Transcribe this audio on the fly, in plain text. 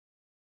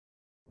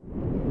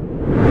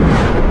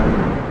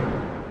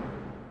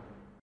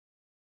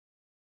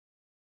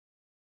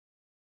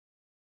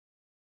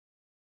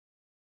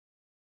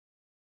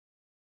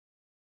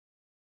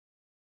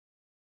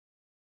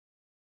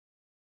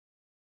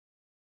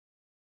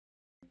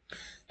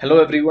Hello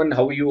everyone,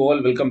 how are you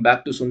all? Welcome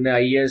back to Sunya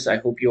IAS. I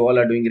hope you all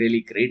are doing really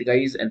great,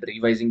 guys, and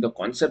revising the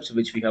concepts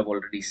which we have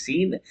already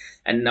seen.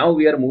 And now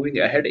we are moving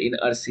ahead in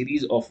our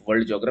series of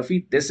World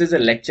Geography. This is a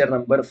lecture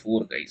number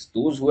 4, guys.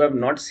 Those who have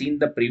not seen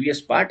the previous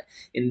part,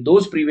 in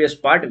those previous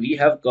part, we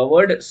have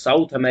covered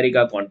South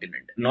America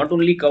continent. Not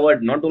only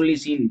covered, not only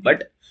seen,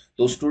 but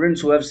those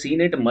students who have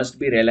seen it must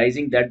be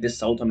realizing that this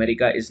South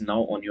America is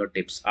now on your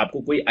tips.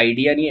 आपको कोई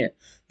idea नहीं है,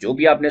 जो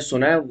भी आपने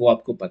सुना है वो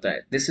आपको पता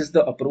है. This is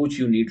the approach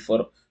you need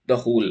for the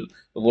whole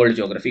world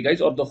geography,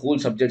 guys, or the whole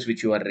subjects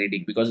which you are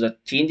reading, because the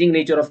changing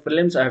nature of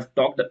prelims I have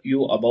talked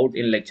you about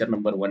in lecture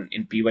number 1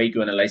 in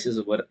PYQ analysis,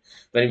 when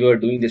we were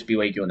doing this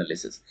PYQ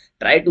analysis.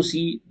 Try to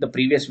see the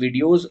previous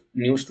videos.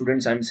 New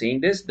students, I'm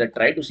saying this, that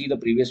try to see the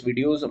previous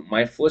videos.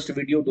 My first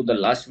video to the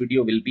last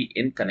video will be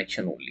in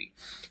connection only,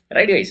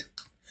 right, guys?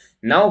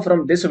 Now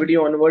from this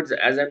video onwards,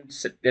 as I'm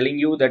telling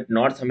you that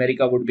North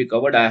America would be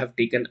covered, I have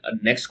taken a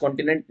next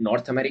continent,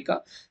 North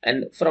America,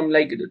 and from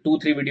like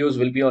 2-3 videos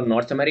will be on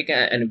North America,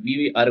 and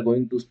we are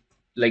going to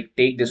like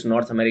take this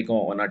North America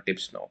on our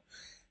tips now.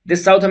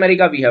 This South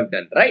America we have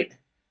done, right?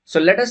 So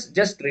let us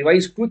just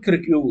revise quick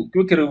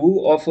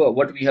review of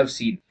what we have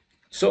seen.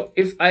 So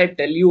if I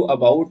tell you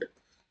about,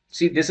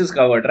 see, this is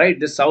covered, right?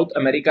 This South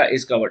America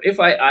is covered. If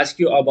I ask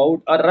you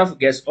about a rough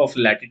guess of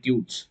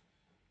latitudes,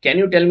 can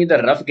you tell me the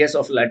rough guess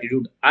of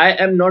latitude? I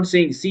am not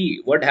saying,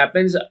 see what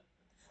happens,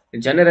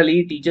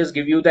 generally teachers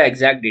give you the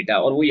exact data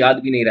और वो याद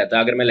भी नहीं रहता.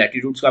 अगर मैं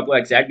latitudes का आपको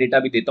एग्जैक्ट डेटा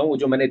भी देता हूँ, वो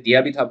जो मैंने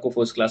दिया भी था आपको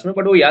फर्स्ट क्लास में,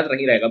 बट वो याद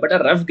नहीं रहेगा. But a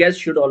rough gas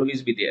should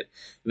always be there.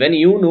 When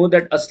you know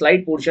that a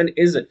slight portion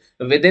is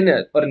with in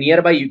और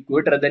near by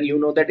equator, then you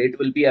know that it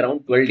will be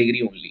around 12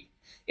 degree only.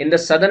 In the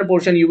southern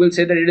portion, you will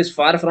say that it is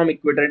far from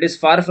equator. It is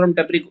far from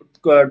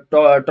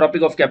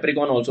Tropic of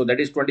Capricorn also.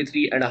 That is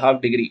 23.5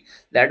 degree.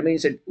 That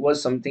means it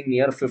was something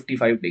near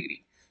 55 degree.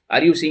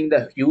 Are you seeing the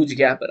huge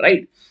gap,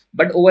 right?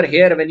 But over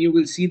here, when you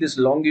will see this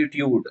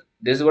longitude,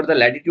 these were the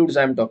latitudes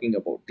I am talking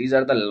about. These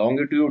are the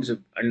longitudes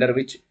under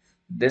which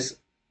this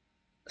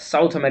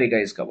South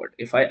America is covered.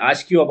 If I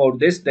ask you about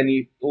this, then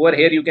over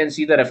here you can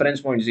see the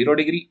reference point 0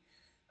 degree.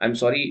 I'm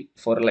sorry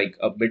for like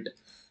a bit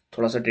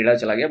थोड़ा सा टेढ़ा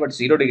चला गया, but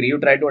 0 degree, you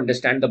try to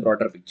understand the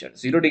broader picture.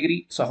 0 degree,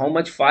 so how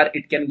much far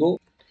it can go?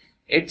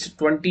 It's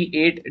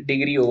 28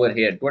 degree over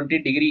here.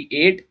 28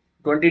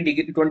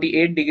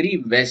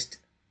 degree west,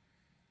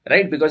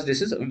 right? Because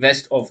this is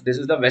this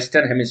is the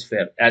western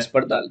hemisphere as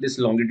per this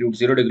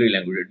longitude, 0 degree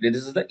longitude.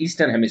 This is the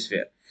eastern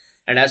hemisphere,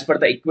 and as per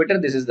the equator,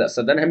 this is the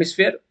southern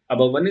hemisphere.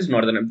 Above one is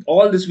northern hemisphere.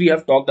 All this we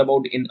have talked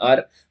about in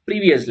our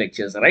previous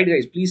lectures, right,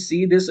 guys? Please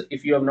see this.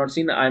 If you have not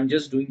seen, I'm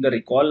just doing the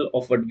recall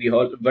of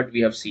what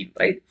we have seen,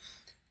 right?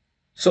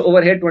 So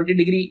over here 20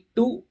 degree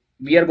to,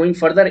 we are going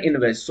further in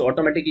west, so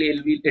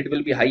automatically it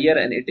will be higher,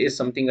 and it is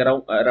something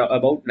around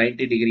about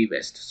 90 degree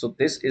west. So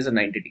this is a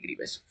 90 degree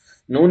west.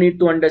 No need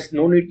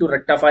to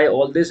rectify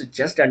all this.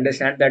 Just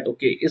understand that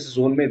okay, is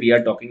zone mein we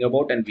are talking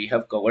about, and we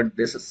have covered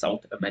this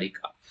South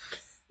America.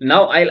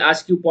 Now I'll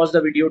ask you, pause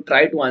the video,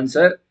 try to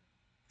answer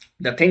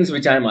the things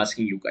which I am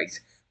asking you,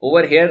 guys.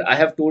 Over here I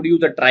have told you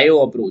the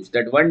trio approach,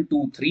 that 1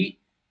 2 3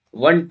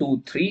 1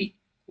 2 3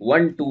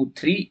 1 2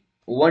 3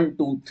 1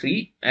 2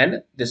 3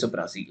 and this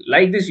Brazil.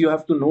 Like this you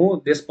have to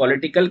know this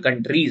political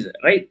countries,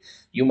 right?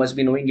 You must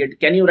be knowing it.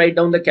 Can you write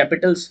down the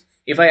capitals?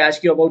 If I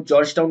ask you about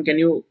Georgetown, can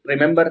you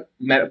remember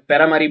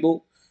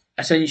Paramaribo,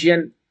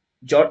 Ascension,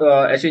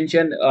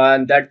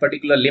 and that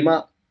particular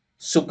Lima,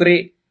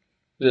 Sucre,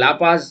 La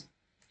Paz?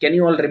 Can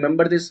you all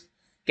remember this?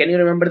 Can you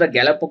remember the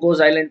Galapagos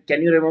Island?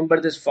 Can you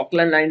remember this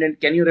Falkland Island?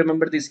 Can you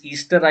remember this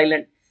Easter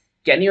Island?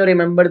 Can you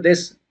remember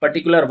this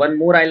particular one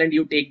more island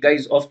you take,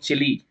 guys, of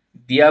Chile,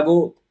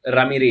 Diego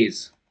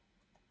Ramirez?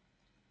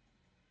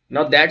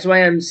 Now that's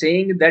why I'm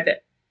saying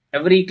that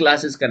every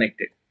class is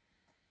connected.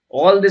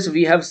 All this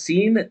we have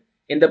seen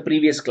in the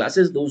previous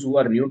classes. Those who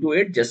are new to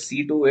it, just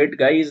see to it,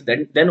 guys.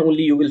 Then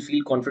only you will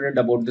feel confident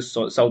about this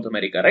South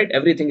America, right?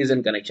 Everything is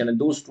in connection. And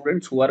those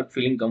students who are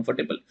feeling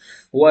comfortable,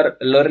 who are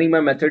learning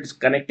my methods,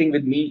 connecting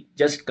with me,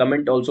 just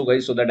comment also,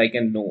 guys, so that I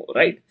can know,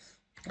 right?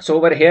 So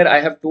over here I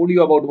have told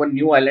you about one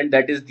new island,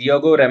 that is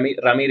Diego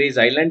Ramirez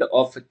Island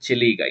of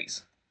Chile,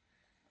 guys.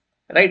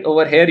 Right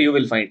over here you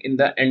will find in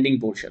the ending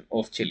portion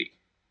of Chile.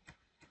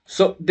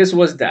 So this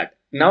was that.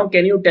 Now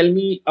can you tell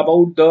me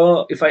about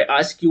the, if I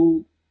ask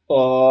you,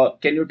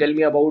 can you tell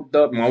me about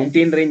the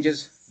mountain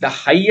ranges? The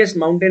highest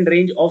mountain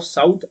range of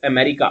South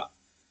America,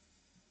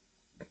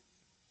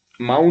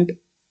 Mount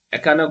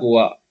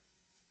Aconcagua.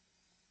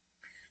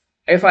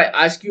 If I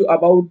ask you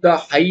about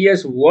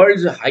the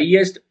world's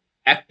highest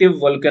active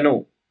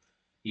volcano,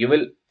 you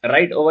will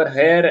write over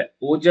here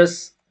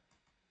Ojos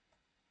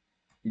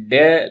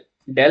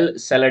del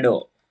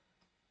Salado.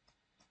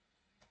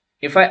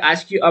 If I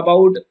ask you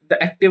about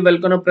the active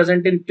volcano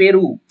present in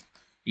Peru,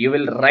 you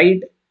will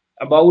write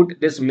about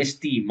this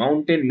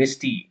mountain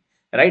Misty,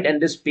 right? And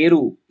this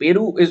Peru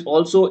is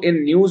also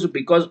in news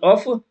because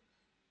of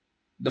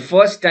the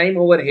first time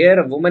over here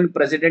a woman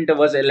president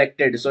was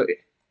elected. So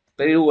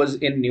Peru was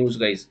in news,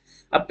 guys.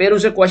 अब Peru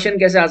से question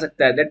कैसे आ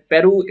सकता है that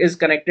Peru is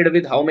connected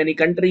with how many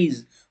countries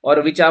or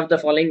which of the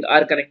following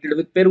are connected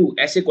with Peru?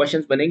 ऐसे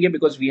questions बनेंगे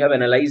because we have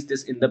analyzed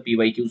this in the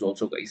PYQs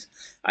also, guys.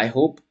 I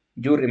hope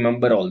you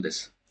remember all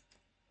this.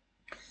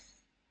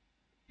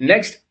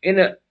 Next,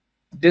 in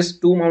this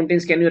two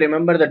mountains, can you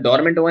remember the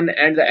dormant one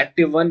and the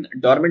active one?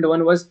 Dormant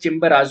one was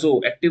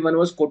Chimborazo, active one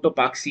was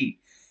Cotopaxi.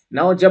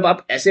 Now जब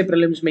आप ऐसे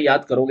prelims में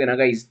याद करोगे ना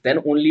guys,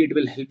 then only it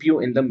will help you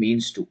in the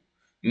mains too.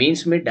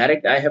 Means में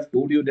direct I have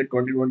told you that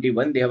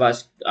 2021 they have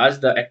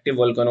asked the active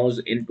volcanoes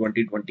in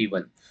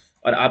 2021.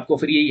 और आपको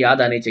फिर ये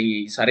याद आने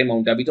चाहिए सारे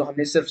माउंट. अभी तो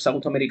हमने सिर्फ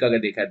साउथ अमेरिका का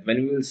देखा है.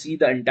 When we will see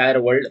the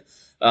entire world,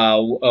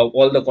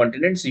 all the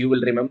continents, you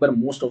will remember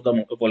most of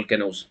the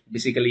volcanoes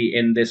basically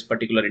in this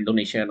particular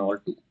Indonesia and all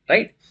too,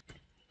 right?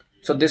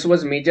 So this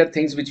was major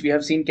things which we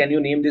have seen. Can you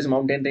name these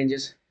mountain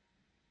ranges?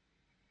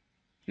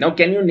 Now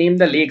can you name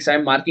the lakes? I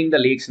am marking the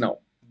lakes now.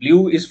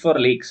 Blue is for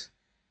lakes.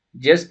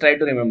 Just try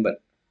to remember.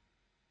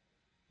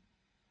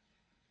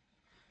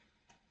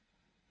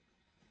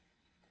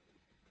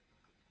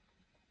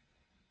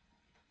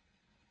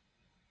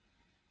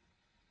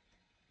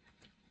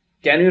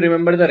 Can you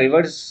remember the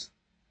rivers?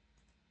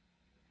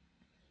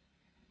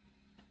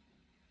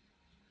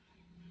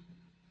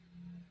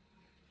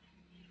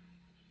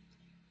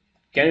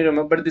 Can you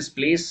remember this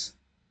place?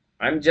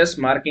 I'm just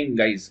marking,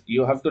 guys.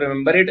 You have to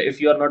remember it.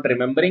 If you are not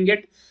remembering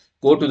it,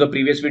 go to the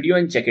previous video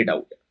and check it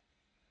out.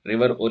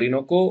 River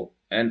Orinoco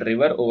and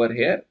river over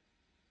here,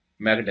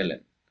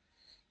 Magdalene.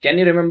 Can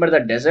you remember the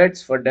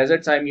deserts? For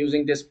deserts, I'm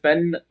using this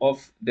pen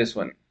of this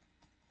one.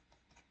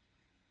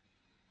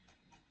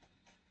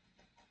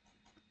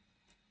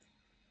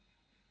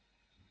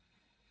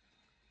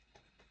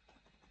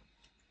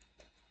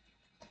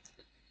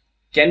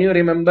 Can you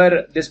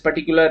remember this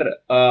particular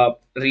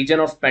region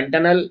of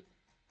Pantanal?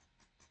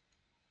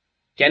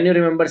 Can you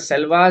remember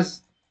Selvas?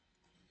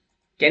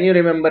 Can you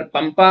remember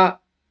Pampa?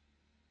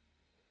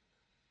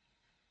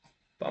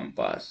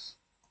 Pampas.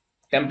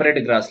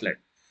 Temperate grassland.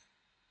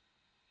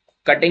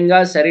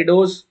 Caatinga,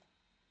 Cerritos,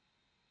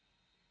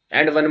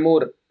 and one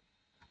more.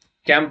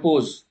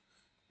 Campos.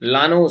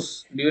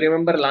 Llanos. Do you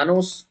remember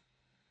Llanos?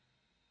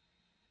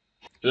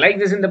 Like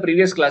this in the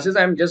previous classes,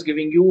 I am just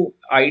giving you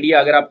idea.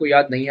 अगर आपको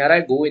याद नहीं आ रहा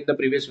है, go in the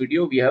previous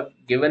video. We have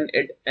given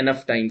it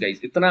enough time, guys.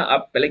 इतना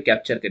आप पहले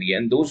capture करिए.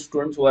 And those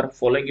students who are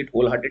following it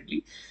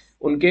wholeheartedly,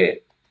 उनके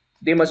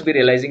they must be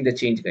realizing the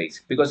change, guys.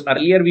 Because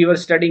earlier we were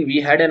studying, we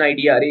had an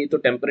idea. अरे ये तो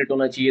temperate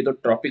होना चाहिए, तो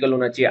tropical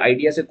होना चाहिए.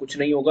 Idea से कुछ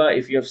नहीं होगा.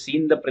 If you have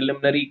seen the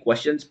preliminary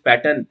questions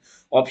pattern,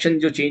 option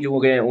जो change हो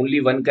गए हैं,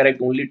 only one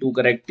correct, only two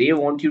correct. They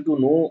want you to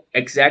know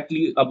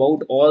exactly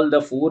about all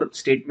the four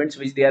statements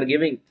which they are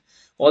giving.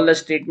 All the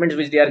statements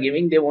which they are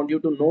giving, they want you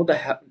to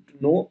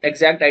know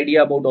exact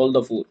idea about all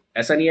the four.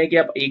 ऐसा नहीं है कि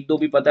आप एक दो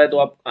भी पता है तो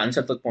आप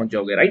आंसर तक पहुंच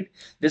जाओगे, right?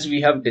 This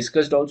we have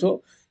discussed also.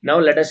 Now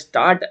let us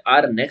start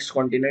our next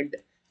continent,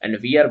 and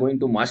we are going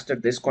to master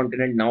this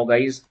continent now,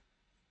 guys.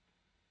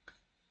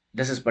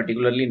 This is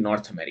particularly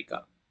North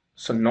America.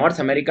 So North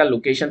America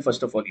location,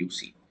 first of all, you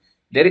see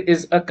there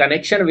is a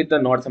connection with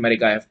the North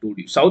America. I have told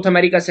you South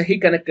America से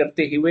ही connect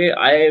करते हुए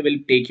I will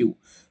take you.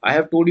 I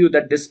have told you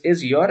that this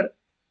is your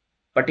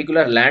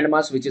particular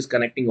landmass which is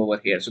connecting over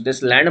here. So this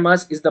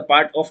landmass is the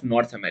part of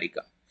North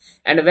America.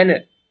 And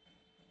when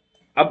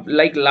up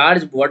like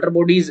large water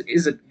bodies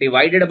is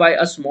divided by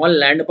a small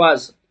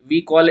landmass,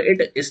 we call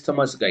it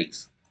isthmus,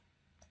 guys.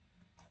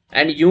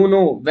 And you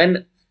know,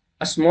 when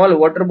a small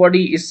water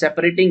body is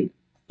separating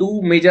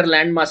two major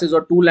land masses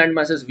or two land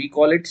masses, we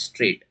call it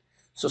strait.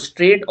 So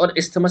strait or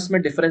isthmus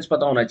में difference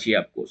पता होना चाहिए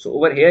आपको. So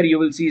over here you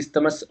will see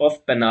isthmus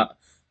of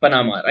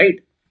Panama, right?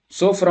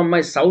 So from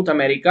my South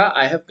America,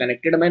 I have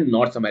connected my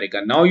North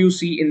America. Now you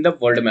see in the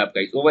world map,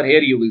 guys. Over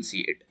here you will see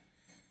it.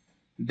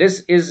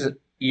 This is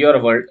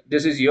your world.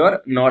 This is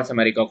your North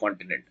America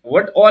continent.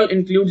 What all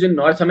includes in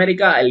North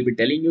America, I'll be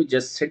telling you.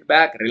 Just sit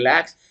back,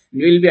 relax,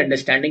 and you will be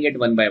understanding it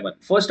one by one.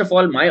 First of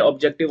all, my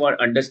objective on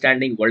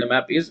understanding world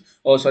map is,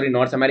 oh sorry,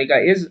 North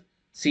America is,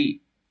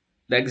 see,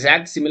 the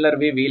exact similar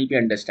way we will be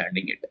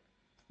understanding it.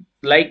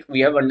 Like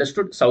we have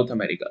understood South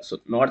America. So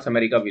North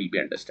America will be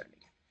understanding.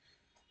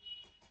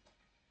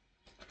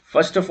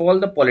 First of all,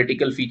 the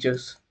political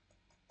features.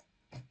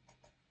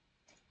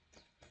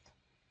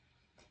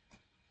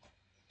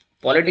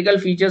 Political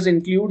features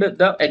include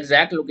the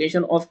exact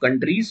location of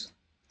countries,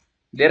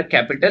 their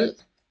capital,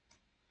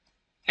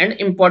 and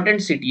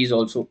important cities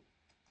also.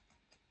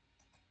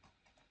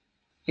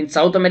 In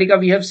South America,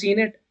 we have seen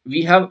it.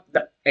 We have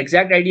the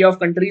exact idea of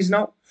countries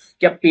now.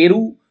 Kya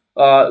Peru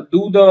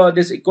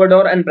this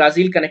Ecuador and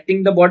Brazil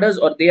connecting the borders,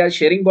 or they are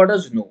sharing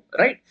borders? No,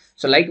 right?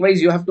 So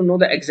likewise, you have to know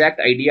the exact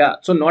idea.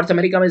 So North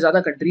America में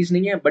ज़्यादा countries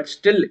नहीं है, but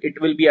still it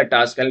will be a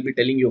task. I will be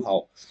telling you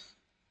how.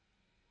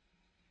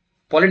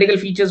 Political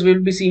features, we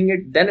will be seeing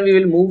it. Then we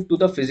will move to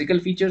the physical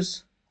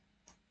features.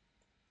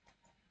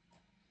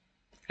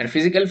 And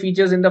physical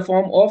features in the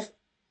form of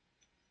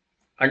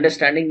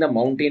understanding the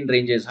mountain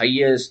ranges,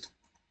 highest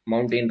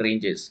mountain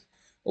ranges.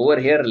 Over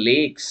here,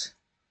 lakes.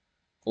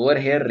 Over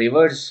here,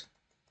 rivers.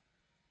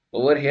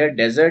 Over here,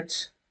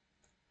 deserts.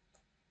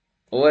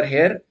 Over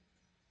here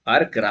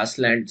are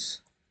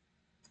grasslands.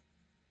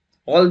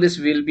 All this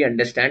we'll be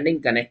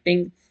understanding,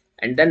 connecting,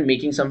 and then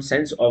making some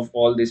sense of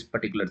all this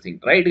particular thing,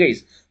 right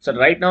guys? So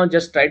right now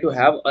just try to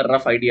have a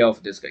rough idea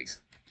of this, guys.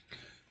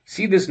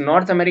 See this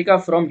North America.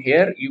 From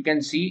here you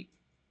can see,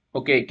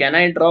 okay, can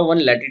I draw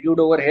one latitude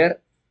over here?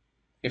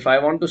 If I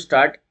want to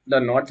start the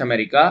North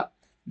America,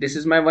 this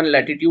is my one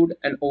latitude,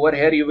 and over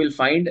here you will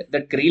find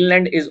that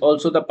Greenland is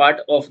also the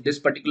part of this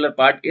particular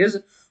part, is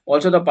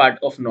also the part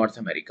of North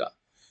America.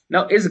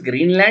 Now is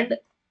Greenland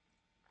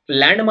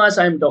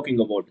landmass I am talking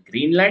about?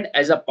 Greenland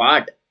as a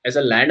part, as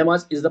a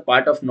landmass, is the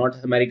part of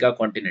North America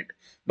continent.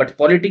 But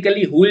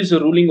politically, who is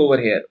ruling over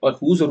here, or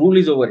whose rule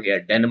is over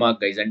here?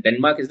 Denmark, guys, and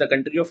Denmark is the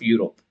country of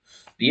Europe.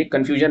 ये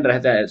confusion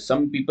रहता है.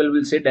 Some people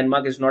will say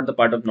Denmark is not the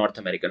part of North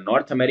America.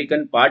 North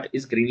American part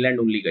is Greenland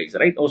only, guys,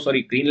 right? Oh,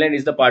 sorry, Greenland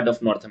is the part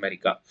of North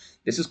America.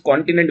 This is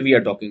continent we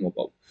are talking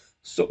about.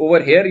 So over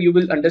here you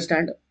will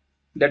understand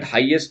that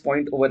highest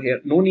point over here.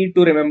 No need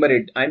to remember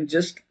it. I'm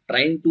just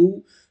trying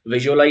to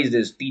visualize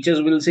this.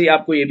 Teachers will say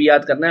आपको ये भी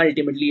याद करना है.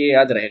 Ultimately ये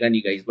याद रहेगा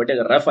नहीं, guys. But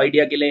a rough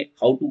idea के लिए,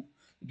 how to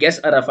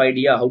guess a rough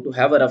idea, how to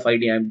have a rough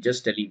idea, I'm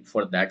just telling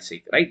for that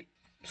sake, right?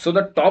 So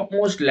the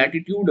topmost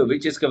latitude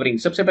which is covering,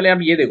 सबसे पहले आप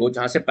ये देखो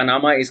जहां से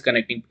Panama is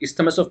connecting,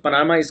 isthmus of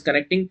Panama is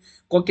connecting,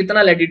 को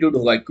कितना latitude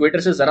होगा? इक्वेटर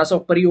से जरा सा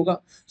ऊपर ही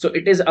होगा. So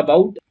it is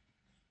about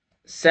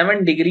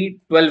 7 degree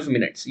 12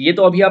 minutes. ये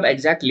तो अभी आप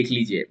एग्जैक्ट लिख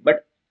लीजिए,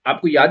 बट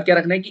आपको याद क्या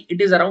रखना है कि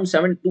it is around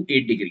 7 to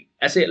 8 degree,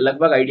 ऐसे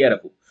लगभग आइडिया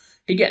रखो,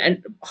 ठीक है.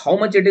 And how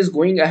much it is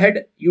going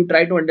ahead, you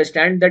try to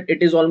understand that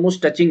it is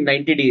almost touching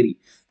 90 degree.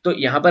 तो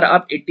यहां पर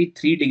आप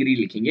 83 डिग्री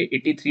लिखेंगे.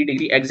 83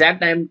 degree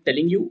exact, I am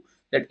telling you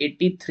that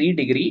 83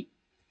 degree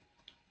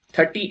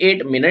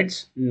 38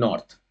 minutes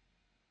north,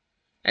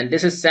 and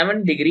this is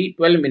 7 degree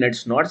 12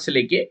 minutes north से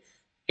लेके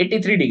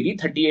 83 degree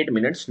 38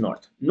 minutes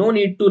north. No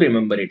need to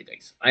remember it,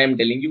 guys. I am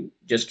telling you,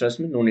 just trust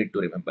me, no need to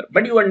remember.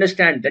 But you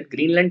understand that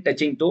Greenland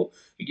touching, तो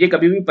ये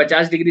कभी भी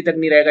 50 degree तक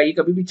नहीं रहेगा, ये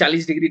कभी भी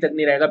 40 डिग्री तक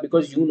नहीं रहेगा,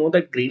 because you know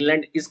that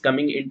Greenland is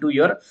coming into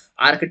your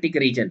Arctic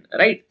region,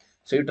 right?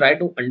 So you try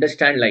to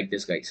understand like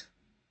this, guys.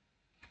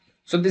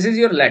 So this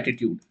is your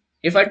latitude.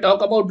 If I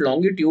talk about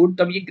longitude,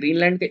 तब ये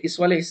Greenland के इस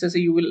वाले हिस्से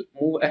से you will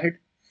move ahead.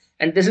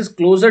 And this is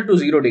closer to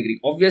 0 degree.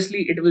 Obviously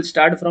it will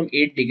start from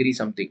 8 degree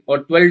something or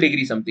 12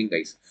 degree something,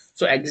 guys.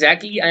 So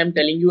exactly I am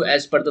telling you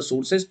as per the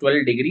sources,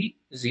 12 degree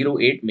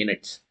 08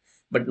 minutes,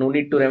 but no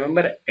need to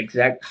remember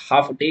exact.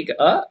 Half take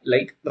a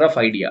like rough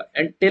idea,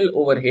 and till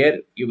over here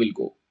you will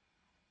go.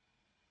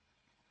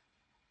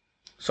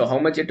 So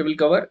how much it will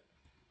cover?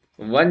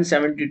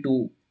 172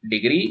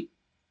 degree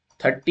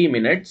 30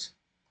 minutes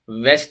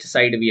west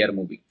side we are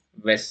moving,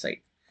 west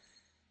side,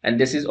 and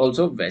this is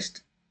also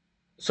west.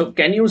 So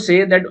can you say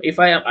that if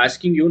I am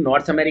asking you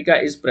North America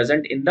is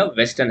present in the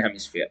Western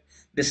Hemisphere,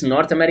 this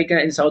North America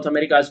and South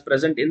America is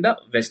present in the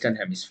Western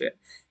Hemisphere,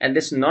 and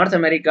this North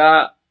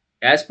America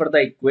as per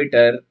the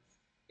equator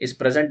is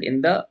present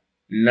in the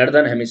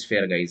Northern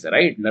Hemisphere, guys,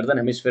 right?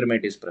 Northern Hemisphere में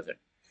it is present.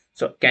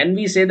 So can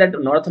we say that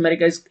North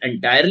America is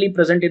entirely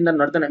present in the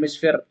Northern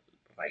Hemisphere,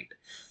 right?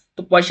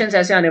 तो questions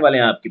ऐसे आने वाले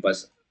हैं आपके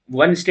पास.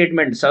 One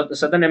statement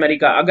southern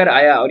America अगर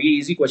आया, और ये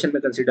इजी क्वेश्चन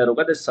में कंसीडर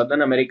होगा, the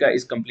southern America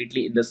is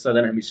completely in the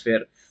southern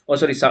hemisphere, और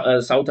sorry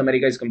south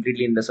America is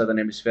completely in the southern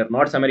hemisphere,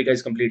 north America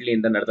is completely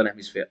in the northern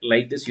hemisphere,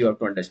 like this you have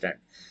to understand.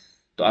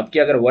 तो आपके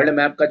अगर world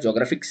map का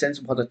geographic sense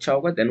बहुत अच्छा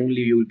होगा, then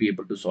only you will be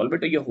able to solve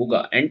it. तो ये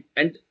होगा.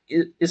 एंड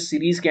इस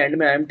सीरीज के एंड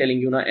में आई एम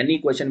टेलिंग यू ना, any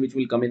question which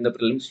will come in the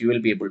prelims you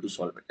will be able to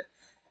solve it.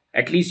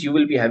 At least you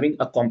will be having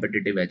a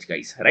competitive edge,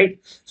 guys, right?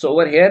 So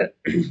over here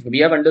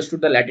we have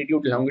understood the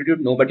latitude,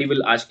 longitude, nobody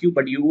will ask you,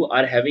 but you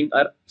are having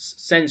a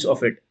sense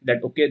of it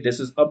that okay, this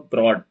is a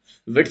broad.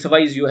 Width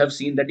wise you have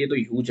seen that ये तो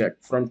huge है,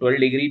 from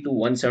 12 degree to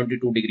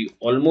 172 degree,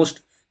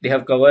 almost they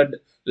have covered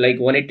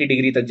like 180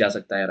 degree तक जा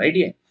सकता है,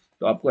 right? ये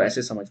तो आपको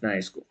ऐसे समझना है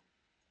इसको.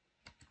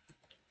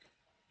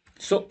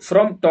 So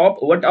from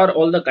top, what are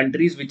all the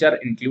countries which are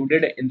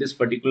included in this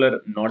particular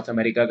North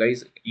America,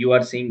 guys? You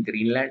are seeing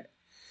Greenland,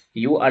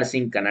 you are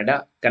seeing Canada.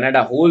 Canada,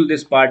 whole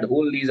this part,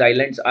 whole these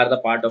islands are the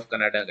part of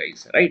Canada,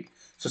 guys, right?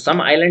 So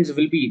some islands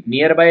will be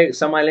nearby,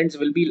 some islands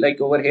will be like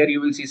over here.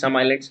 You will see some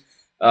islands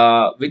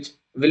which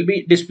will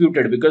be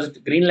disputed, because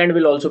Greenland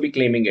will also be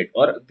claiming it,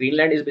 or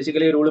Greenland is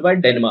basically ruled by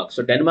Denmark,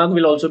 so Denmark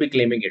will also be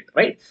claiming it,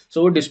 right?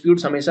 So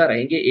disputes हमेशा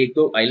रहेंगे. एक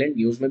दो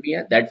island news में भी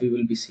है, that we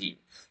will be seeing.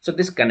 So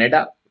this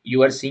Canada,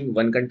 you are seeing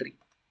one country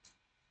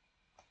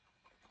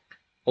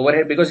over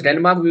here, because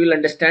Denmark we will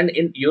understand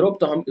in Europe,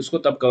 तो हम इसको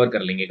तब cover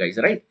कर लेंगे, guys,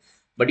 right?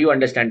 But you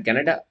understand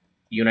Canada,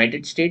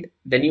 United States,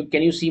 then you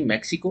can you see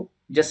Mexico?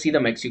 Just see the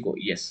Mexico.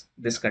 Yes,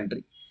 this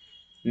country.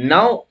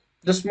 Now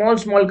the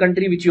small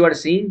country which you are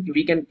seeing,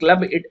 we can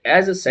club it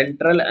as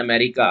Central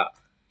America.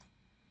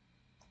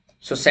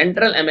 So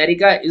Central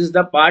America is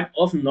the part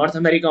of North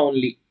America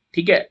only,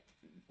 ठीक है?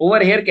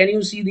 Over here can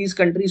you see these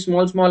countries,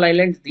 small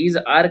islands? These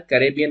are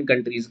Caribbean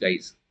countries,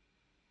 guys.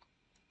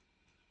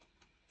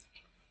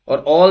 Or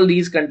all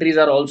these countries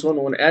are also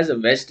known as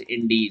West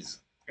Indies.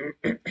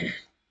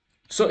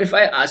 So if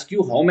I ask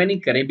you how many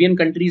Caribbean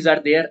countries are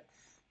there,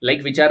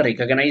 like which are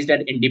recognized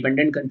as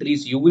independent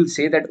countries, you will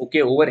say that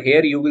okay, over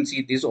here you will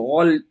see this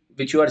all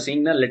which you are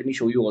seeing now. Let me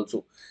show you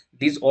also.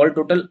 These all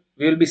total,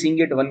 we will be seeing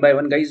it one by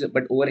one, guys,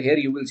 but over here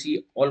you will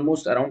see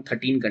almost around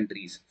 13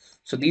 countries.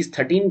 So these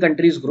 13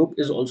 countries group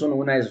is also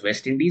known as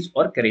West Indies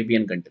or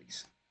Caribbean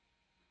countries.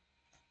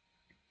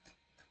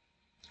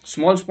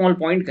 Small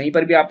point कहीं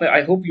पर भी आप,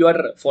 I hope you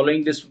are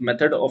following this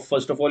method of,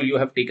 first of all you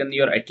have taken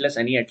your atlas,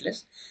 any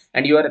atlas,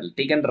 and you are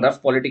taken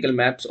rough political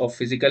maps of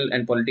physical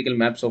and political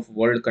maps of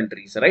world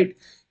countries, right?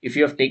 If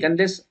you have taken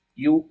this,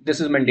 you,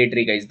 this is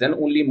mandatory, guys, then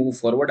only move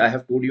forward. I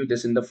have told you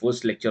this in the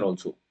first lecture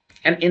also.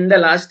 And in the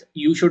last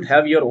you should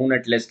have your own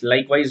atlas.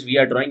 Likewise we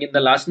are drawing in the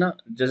last ना,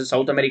 जैसे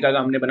south America का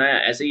हमने बनाया,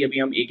 ऐसे ही अभी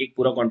हम एक एक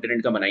पूरा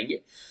कॉन्टिनेंट का बनाएंगे.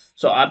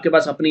 सो आपके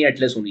पास अपनी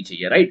एटलस होनी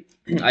चाहिए, right?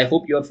 I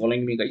hope you are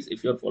following me, guys.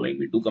 If you are following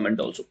me, do comment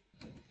also.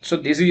 So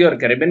this is your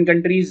Caribbean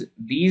countries.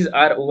 These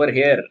are over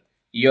here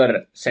your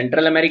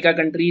Central America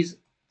countries.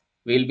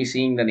 We'll be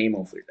seeing the name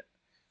of it.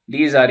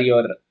 These are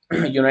your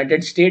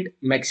United States,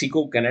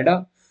 Mexico, Canada,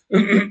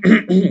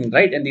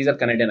 right? And these are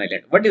Canadian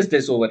island. What is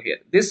this over here?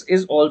 This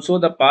is also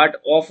the part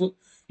of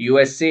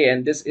USA,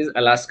 and this is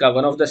Alaska,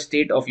 one of the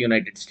state of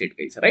United States,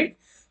 guys, right?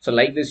 So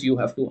like this, you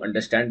have to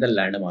understand the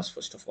landmass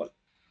first of all.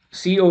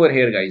 See over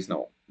here, guys.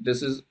 Now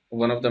this is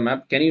one of the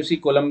map. Can you see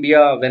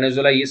Colombia,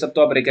 Venezuela? ये सब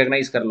तो आप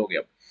recognize कर लोगे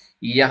अब.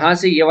 यहां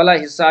से ये वाला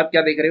हिस्सा आप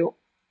क्या देख रहे हो?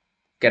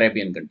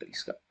 कैरेबियन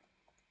कंट्रीज का.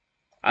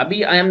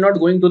 अभी I am not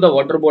going to the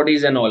water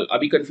bodies and all.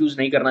 अभी कंफ्यूज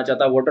नहीं करना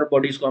चाहता. वाटर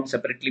बॉडीज को हम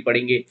सेपरेटली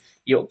पढ़ेंगे.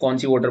 ये कौन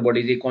सी वाटर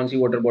बॉडीज है, कौन सी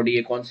वाटर बॉडी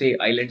है, कौन से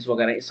आइलैंड्स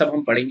वगैरह, सब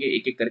हम पढ़ेंगे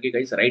एक एक करके,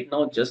 guys. Right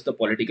now just the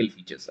political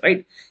features,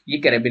 right? ये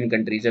कैरेबियन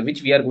कंट्रीज है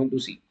which we are going to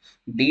C.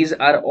 These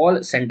are all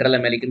central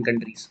American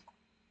countries,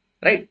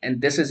 right? And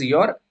this is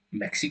your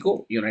Mexico,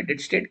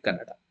 United States,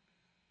 Canada.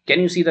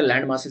 Can you see the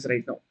land masses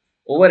right now?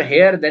 Over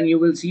here, then you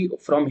will see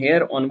from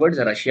here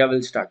onwards, Russia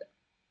will start.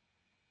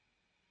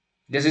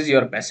 This is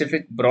your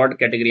Pacific broad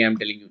category, I'm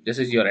telling you. This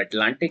is your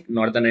Atlantic,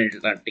 Northern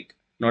Atlantic,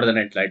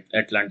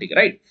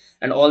 right?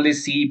 And all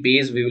these sea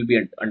bays, we will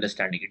be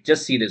understanding it.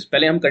 Just see this.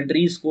 पहले हम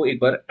countries को एक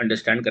बार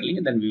understand कर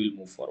लेंगे, then we will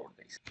move forward,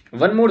 guys.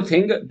 One more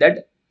thing,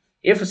 that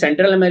if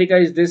Central America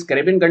is this,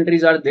 Caribbean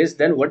countries are this,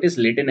 then what is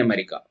Latin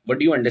America? What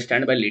do you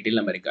understand by Latin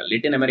America?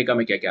 Latin America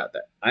में क्या क्या आता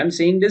है? I am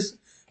saying this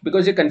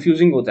because ये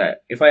confusing होता है.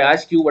 If I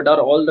ask you what are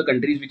all the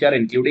countries which are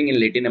including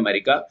in Latin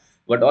America,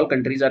 what all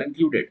countries are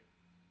included?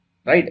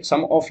 Right?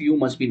 Some of you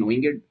must be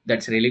knowing it.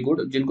 That's really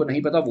good. जिनको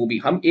नहीं पता वो भी,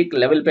 हम एक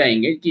level पे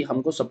आएंगे कि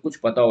हमको सब कुछ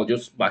पता हो, जो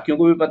बाकियों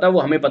को भी पता वो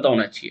हमें पता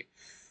होना चाहिए.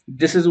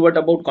 This is what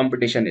about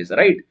competition is,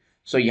 right?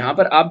 So यहाँ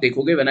पर आप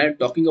देखोगे when I am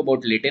talking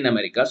about Latin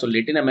America, so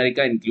Latin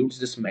America includes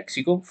this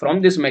Mexico.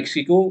 From this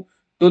Mexico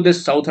to this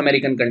South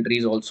American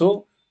countries also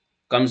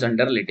comes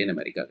under Latin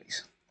America, guys.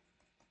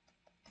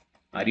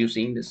 Are you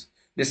seeing this?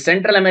 This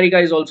Central America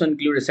is also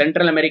included.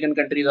 Central American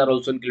countries are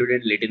also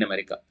included in Latin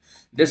America.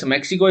 This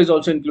Mexico is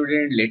also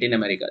included in Latin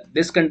America.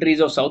 This countries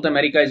of South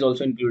America is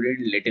also included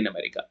in Latin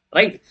America,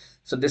 right?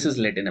 So this is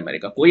Latin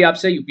America. कोई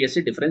आपसे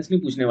UPSC difference नहीं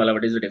पूछने वाला.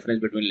 What is the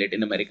difference between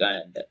Latin America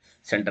and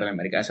Central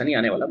America? ऐसा नहीं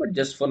आने वाला. But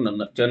just for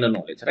general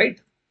knowledge, right?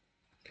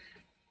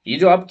 ये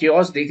जो आप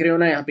chaos देख रहे हो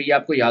ना यहाँ पे, ये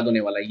आपको याद होने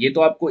वाला है. ये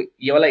तो आपको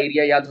ये वाला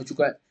एरिया याद हो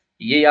चुका है.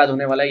 ये याद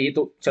होने वाला है. ये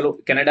तो चलो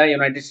कनाडा,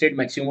 यूनाइटेड स्टेट,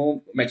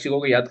 मैक्सिको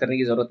को याद करने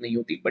की जरूरत नहीं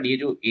होती. बट ये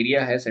जो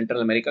एरिया है सेंट्रल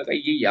अमेरिका का,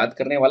 ये याद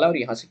करने वाला, और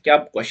यहाँ से क्या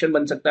क्वेश्चन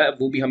बन सकता है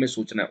वो भी हमें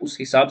सोचना है. उस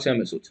हिसाब से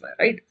हमें सोचना है,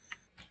 right?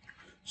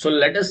 So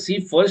let us see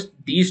first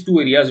these two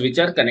areas which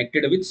are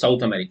connected with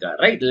South America,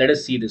 right? Let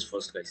us see this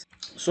first, guys.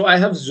 So I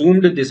have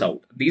zoomed this out.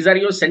 These are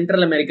your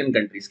Central American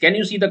countries. Can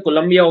you see the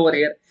Colombia over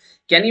here?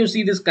 Can you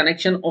see this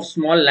connection of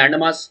small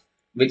landmass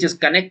which is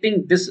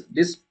connecting this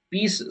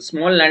piece?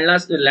 Small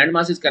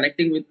landmass is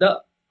connecting with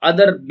the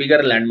other bigger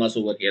landmass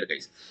over here,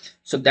 guys.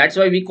 So that's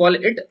why we call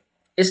it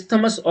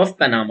Isthmus of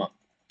Panama,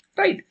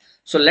 right?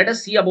 So let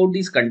us see about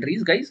these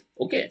countries, guys.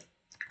 Okay.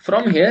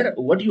 From here,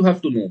 what you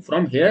have to know?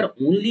 From here,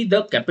 only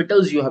the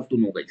capitals you have to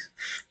know, guys.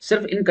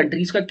 सिर्फ इन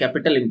countries का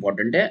capital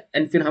important है,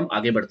 and फिर हम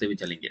आगे बढ़ते हुए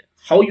चलेंगे.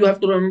 How you have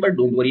to remember?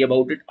 Don't worry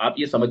about it. आप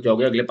ये समझ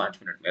जाओगे अगले 5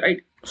 मिनट में, right?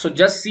 So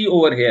just see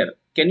over here.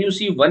 Can you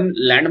see one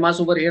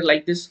landmass over here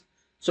like this?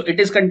 So it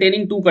is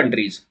containing two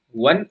countries.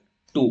 1,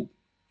 2.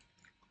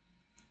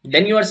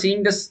 Then you are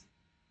seeing this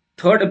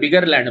third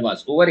bigger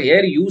landmass. Over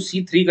here, you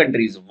see 3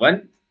 countries.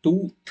 1,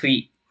 2,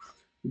 3.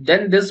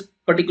 Then this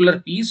particular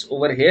piece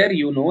over here,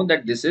 you know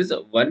that this is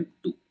 1,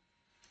 2.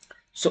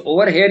 So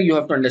over here you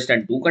have to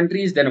understand 2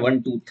 countries, then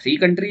 1, 2, 3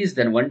 countries,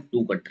 then 1,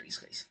 2 countries,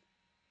 guys.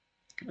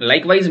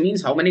 Likewise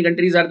means how many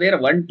countries are there?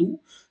 1, 2,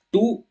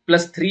 2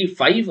 plus 3,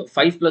 5,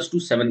 5 plus 2,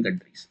 7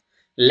 countries.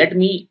 Let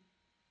me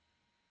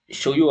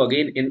show you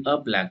again in a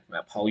blank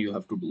map how you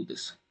have to do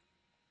this.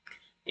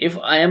 If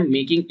I am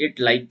making it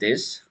like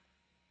this,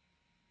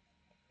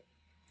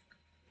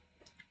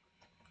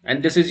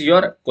 and this is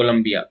your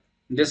Colombia,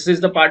 this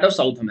is the part of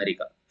South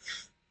America.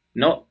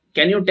 Now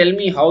can you tell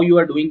me how you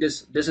are doing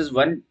this? This is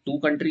 1, 2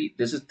 country,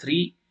 this is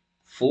 3,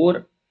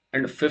 4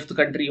 and 5th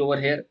country over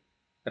here,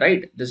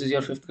 right? This is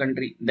your 5th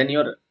country, then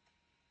your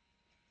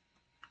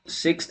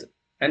 6th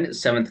and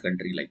 7th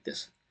country, like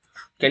this.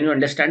 Can you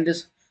understand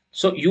this?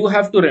 So you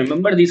have to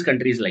remember these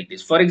countries like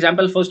this. For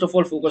example, first of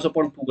all, focus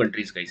upon two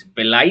countries, guys.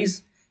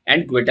 Belize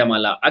and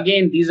Guatemala.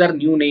 Again, these are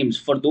new names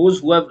for those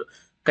who have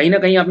कहीं ना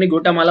कहीं आपने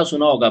गोटामाला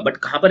सुना होगा, but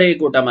कहाँ पर है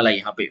गोटामाला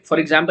यहाँ पे. For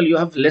example you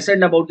have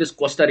listened about this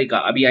Costa Rica,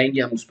 अभी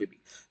आएंगे हम उस पे भी.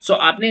 सो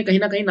आपने कहीं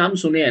ना कहीं नाम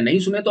सुने हैं, नहीं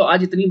सुने तो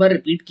आज इतनी बार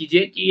रिपीट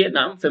कीजिए कि ये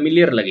नाम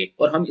फेमिलियर लगे.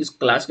 और हम इस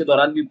क्लास के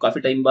दौरान भी काफी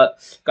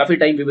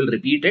time we will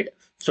repeat it.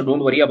 So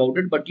don't worry about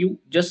it, but you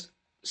just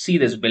see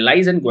this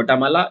Belize and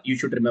Guatemala. You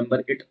should remember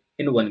it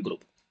in one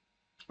group.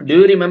 Do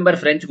you remember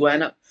French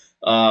Guiana,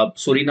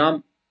 Suriname,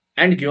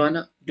 and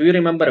Guyana? Do you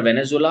remember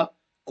Venezuela,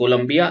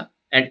 Colombia,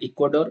 and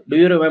Ecuador? Do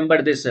you remember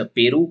this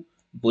Peru,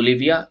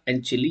 Bolivia,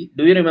 and Chile?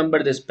 Do you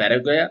remember this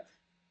Paraguay,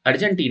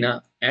 Argentina,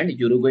 and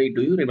Uruguay?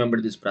 Do you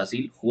remember this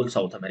Brazil? Whole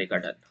South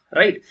America done,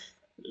 right?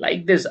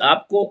 Like this,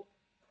 आपको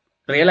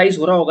realize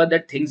हो रहा होगा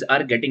that things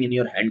are getting in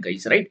your hand,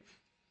 guys, right?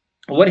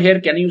 Over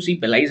here, can you see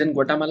Belize and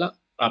Guatemala?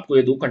 आपको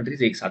ये दो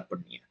countries एक साथ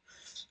पढ़नी है.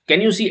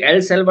 Can you C El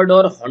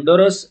Salvador,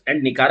 Honduras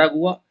and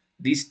Nicaragua?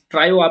 This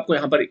trio आपको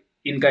यहाँ पर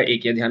इनका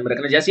एक ये ध्यान में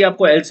रखना. जैसे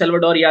आपको एल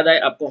सेल्वाडोर याद आए,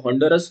 आपको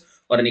होंडुरस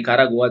और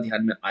निकारागुआ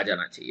ध्यान में आ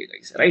जाना चाहिए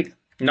guys, right?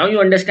 Now you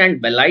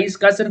understand बेलाइज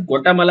का सिर्फ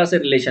गोटामाला से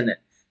रिलेशन है.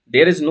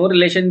 There is no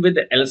relation with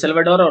El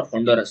Salvador और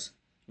Honduras.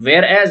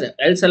 Whereas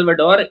El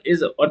Salvador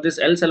is, or this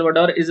El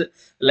Salvador is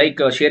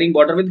like sharing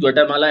border with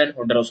Guatemala and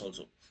Honduras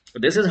also.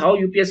 So this is how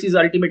UPSC is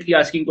ultimately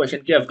asking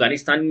question कि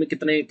अफगानिस्तान में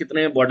कितने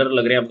कितने border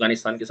लग रहे हैं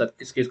अफगानिस्तान के साथ,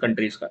 किस किस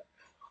कंट्रीज का.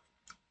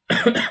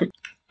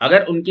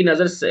 अगर उनकी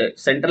नजर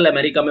सेंट्रल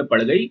अमेरिका में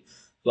पड़ गई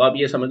तो आप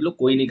ये समझ लो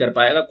कोई नहीं कर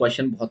पाएगा.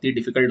 क्वेश्चन बहुत ही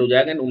डिफिकल्ट हो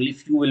जाएगा and only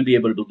few will be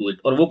able to do it.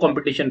 और वो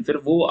कंपटीशन फिर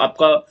वो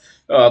आपका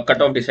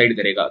कट ऑफ डिसाइड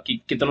करेगा कि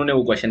कितनों ने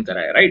वो क्वेश्चन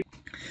करा है, right?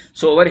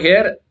 So over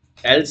here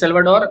El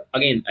Salvador,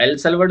 again El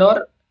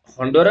Salvador,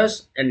 Honduras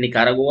and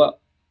Nicaragua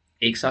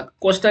एक साथ,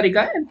 Costa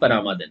Rica and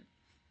Panama. Then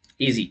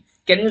easy.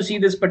 Can you see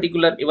this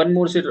particular, one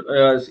more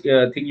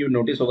thing you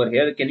notice over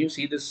here? Can you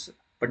see this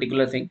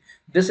particular thing?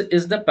 This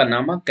is the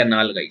Panama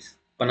Canal, guys.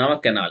 Panama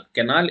Canal.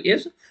 Canal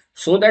is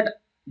so that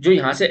जो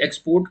यहाँ से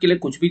export के लिए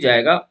कुछ भी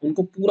जाएगा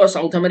उनको पूरा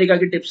साउथ अमेरिका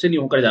की टिप से नहीं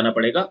होकर जाना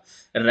पड़ेगा.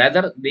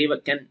 rather they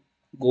can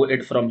go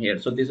it from here.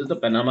 So this is the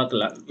Panama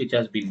Canal which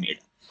has been made,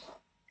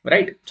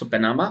 right? So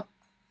Panama,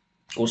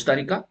 Costa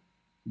Rica,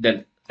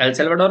 then El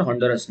Salvador,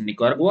 Honduras,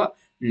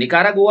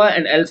 Nicaragua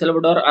and El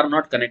Salvador are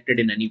not connected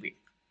in any way.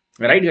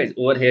 Right, guys?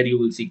 Over here you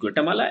will see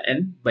Guatemala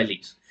and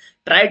Belize.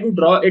 Try to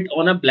draw it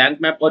on a blank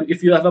map, or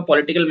if you have a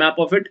political map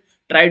of it,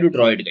 try to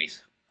draw it,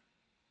 guys.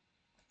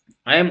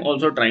 I am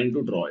also trying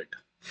to draw it.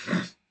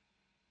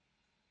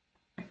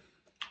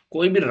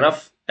 कोई भी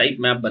rough type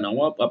map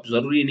बनाओ आप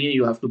जरूरी नहीं है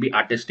you have to be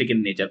artistic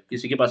in nature.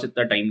 किसी के पास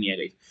इतना टाइम नहीं है,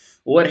 guys.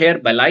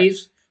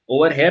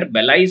 Over here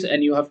Belize,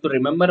 and you have to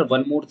remember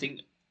one more thing.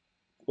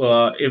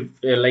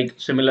 If like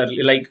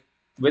similarly, like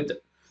with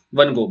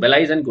one go,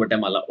 Belize and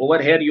Guatemala.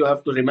 Over here you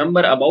have to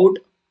remember about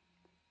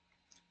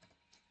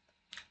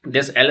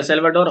this El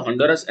Salvador,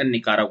 Honduras and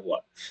Nicaragua,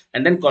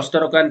 and then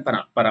Costa Rica and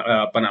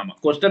Panama.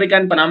 Costa Rica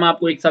and Panama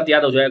आपको एक साथ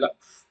याद हो जाएगा.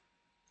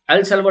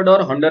 El Salvador,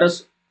 Honduras,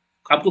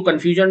 आपको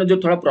confusion जो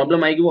थोड़ा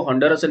problem आएगी वो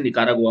Honduras and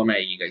Nicaragua में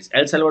आएगी, guys.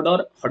 El Salvador,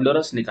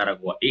 Honduras,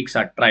 Nicaragua एक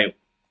साथ try.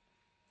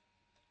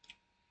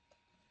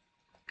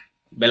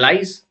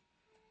 Belize,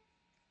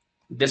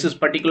 this is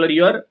particular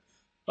your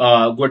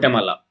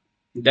Guatemala.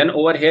 Then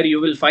over here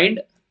you will find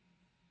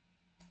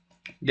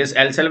this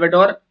El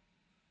Salvador,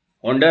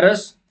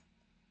 Honduras,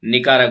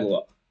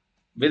 Nicaragua.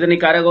 With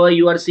Nicaragua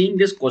you are seeing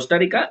this Costa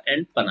Rica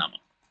and Panama.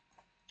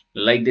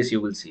 Like this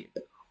you will see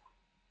it.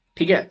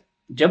 ठीक है?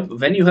 जब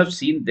when you have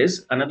seen this,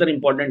 another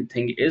important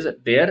thing is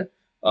their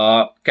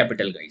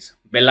capital, guys.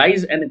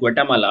 Belize and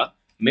Guatemala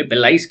में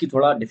Belize की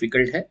थोड़ा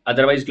difficult है.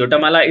 Otherwise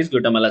Guatemala is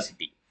Guatemala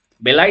city.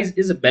 Belize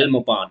is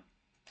Belmopan.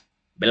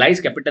 Belize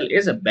capital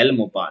is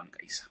Belmopan,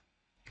 guys.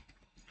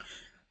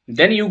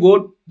 Then you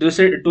go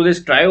to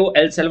this trio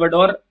El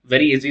Salvador,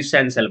 very easy,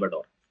 San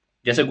Salvador.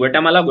 जैसे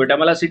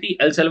Guatemala city,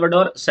 El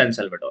Salvador, San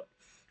Salvador.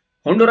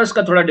 Honduras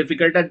का थोड़ा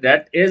difficult है.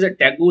 That is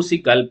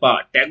Tegucigalpa.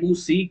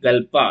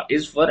 Tegucigalpa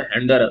is for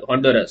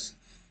Honduras.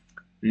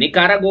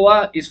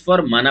 Nicaragua is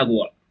for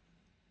Managua.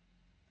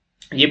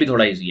 ये भी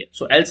थोड़ा easy है.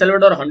 So El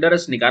Salvador,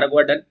 Honduras,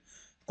 Nicaragua done.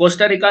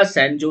 Costa Rica,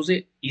 San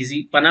Jose,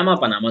 easy.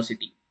 Panama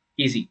city,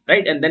 easy,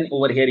 right? And then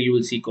over here you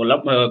will see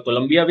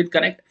Colombia with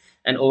connect,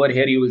 and over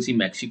here you will see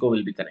Mexico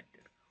will be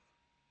connected.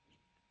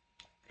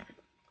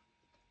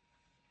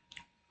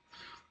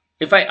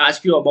 If I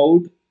ask you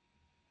about,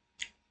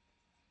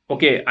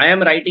 okay, I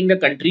am writing the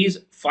countries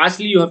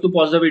fastly. You have to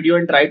pause the video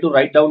and try to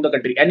write down the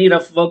country. Any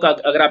rough work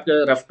अगर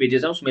आपके rough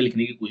pages हैं उसमें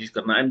लिखने की कोशिश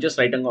करना. I am just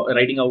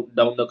writing out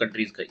down the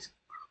countries, guys.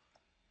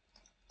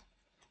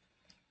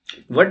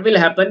 What will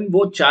happen?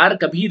 वो चार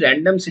कभी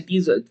random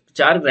cities,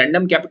 चार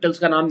random capitals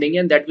का नाम देंगे,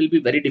 and that will be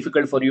very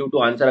difficult for you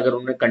to answer अगर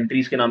उन्होंने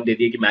countries के नाम दे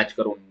दिए कि मैच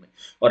करो उनमें.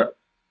 और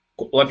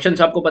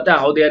ऑप्शंस आपको पता है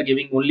how they are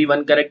giving, only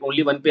one correct,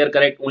 only one pair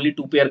correct, only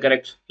two pair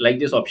correct, like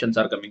this options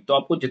are coming. तो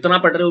आपको जितना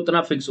पढ़ रहे हो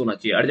उतना फिक्स होना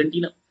चाहिए.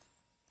 अर्जेंटीना,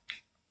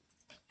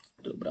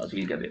 तो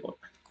ब्राजील क्या देखो.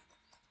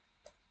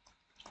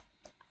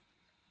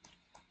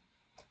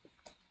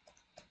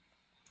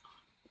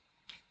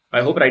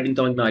 आई होप राइटिंग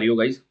समझ में आ रही हो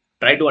guys.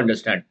 Try to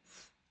understand.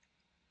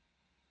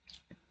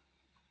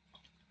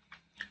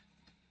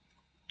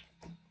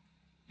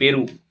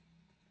 Peru,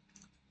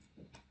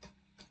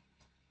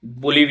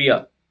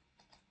 Bolivia,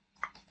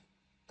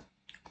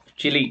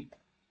 chilli.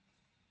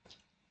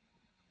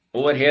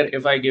 Over here,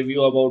 if I give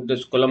you about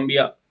this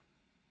Colombia,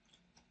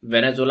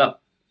 Venezuela.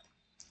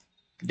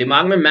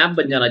 दिमाग में मैप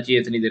बन जाना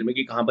चाहिए इतनी देर में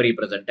कि कहां पर ये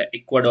प्रेजेंट है.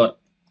 Ecuador,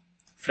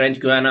 French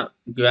Guiana,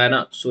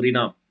 Guyana,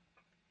 Suriname.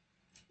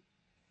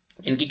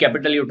 इनकी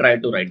capital you try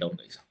to write down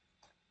guys.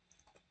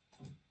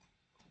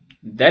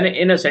 Then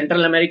in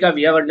central America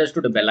we have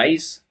understood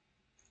बेलाइस.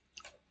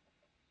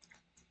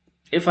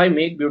 If I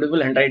make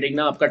beautiful handwriting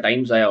ना, आपका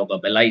टाइम आया होगा.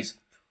 बेलाइस.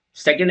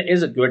 Second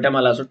is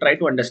Guatemala. So try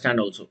to understand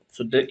also.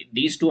 So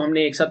these two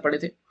हमने एक साथ पढ़े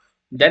थे.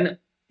 Then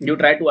you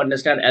try to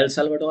understand El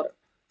Salvador,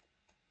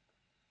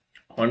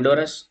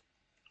 Honduras,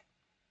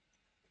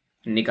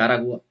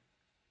 Nicaragua,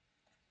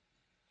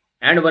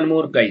 and one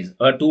more guys,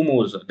 two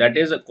more, that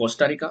is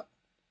Costa Rica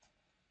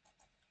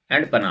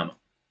and Panama.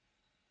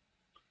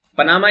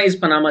 Panama is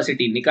Panama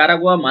City,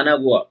 Nicaragua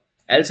Managua,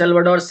 El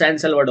Salvador San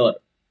Salvador,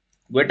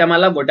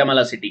 Guatemala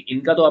Guatemala City.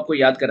 इनका तो आपको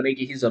याद करने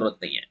की ही जरूरत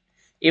नहीं है.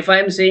 If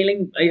I'm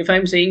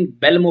saying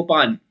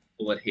Belmopan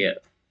over here,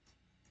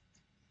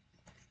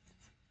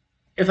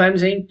 if I'm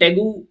saying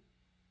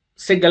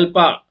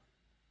Tegucigalpa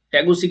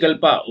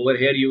over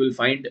here, you will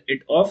find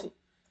it of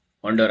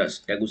Honduras,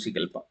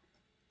 Tegucigalpa.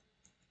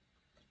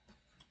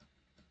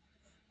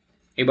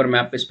 एक बार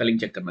मैप पे स्पेलिंग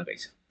चेक करना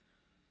guys.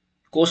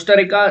 Costa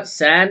Rica,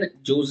 San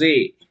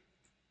Jose.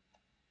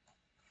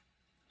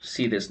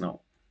 See this now.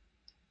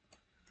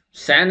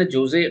 San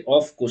Jose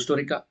of Costa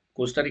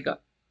Rica.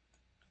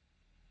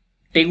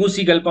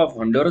 Tegucigalpa of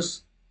Honduras.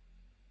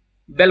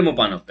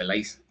 Belmopan of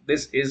Belize.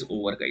 This is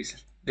over, guys.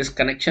 This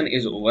connection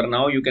is over.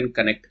 Now you can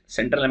connect.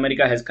 Central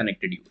America has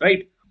connected you,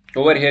 right?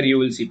 Over here you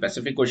will see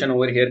Pacific Ocean.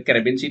 Over here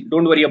Caribbean Sea.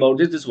 Don't worry about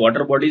this. This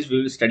water bodies we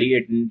will study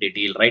it in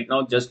detail. Right now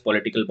just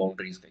political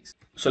boundaries, guys.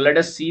 So let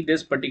us see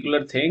this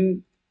particular thing.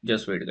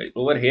 Just wait, guys.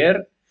 Over here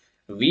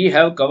we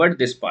have covered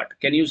this part.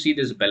 Can you see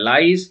this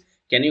Belize?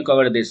 Can you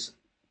cover this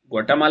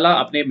Guatemala?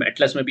 अपने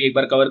atlas में भी एक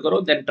बार cover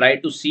करो. Then try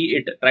to see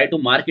it. Try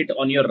to mark it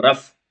on your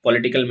rough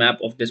political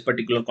map of this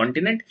particular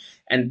continent,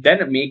 and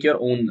then make your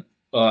own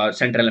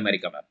Central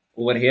America map.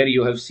 Over here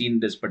you have seen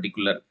this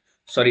particular.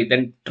 Sorry,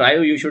 then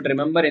trio you should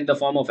remember in the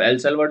form of El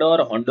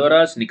Salvador,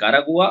 Honduras,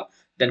 Nicaragua,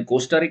 then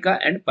Costa Rica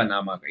and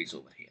Panama, guys.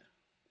 Over here,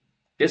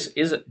 this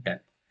is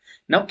done.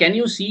 Now can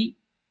you see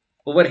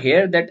over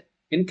here that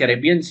in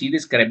Caribbean Sea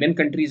these Caribbean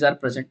countries are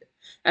present,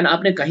 and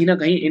आपने कहीं ना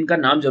कहीं इनका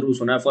नाम जरूर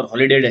सुना है for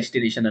holiday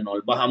destination and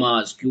all.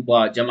 Bahamas,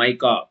 Cuba,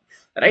 Jamaica,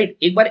 right.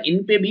 एक बार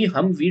इन पे भी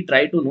हम वी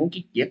ट्राई टू नो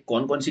कि ये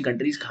कौन कौन सी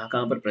कंट्रीज कहाँ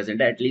कहाँ पर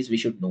प्रेजेंट है. At least we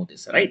should know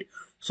this, right.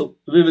 So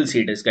we will see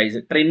it is guys.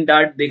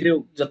 Trinidad देख रहे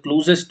हो, the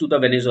closest to the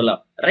Venezuela,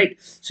 right.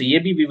 सो ये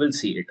भी we will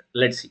see it.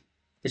 Let's see.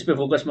 इस पे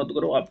फोकस मत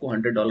करो, आपको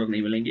 $100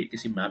 नहीं मिलेंगे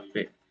किसी मैप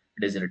पे.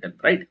 It is written,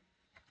 right.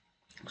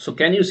 So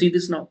can you see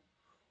this now?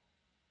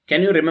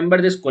 Can you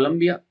remember this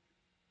Colombia?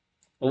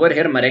 Over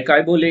here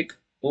मरेकाइबो lake.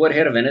 Over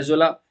here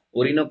Venezuela.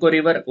 Orinoco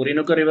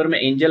river में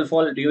angel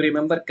fall. Do you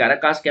remember?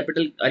 कैराकास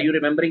capital. Are you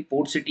remembering?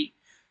 Port city.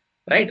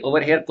 Right, over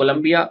here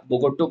Colombia,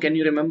 Bogota, can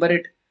you remember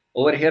it?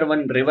 Over here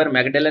one river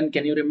Magdalene,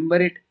 can you remember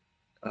it?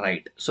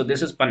 Right, so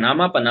this is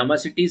Panama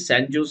City,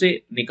 San Jose,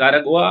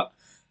 Nicaragua,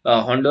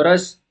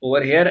 Honduras.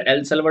 Over here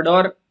El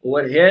Salvador.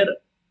 Over here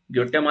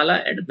Guatemala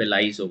and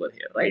Belize. Over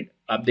here, right.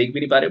 आप देख भी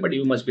नहीं पा रहे, but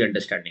you must be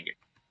understanding it.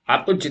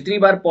 आपको जितनी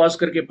बार pause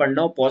करके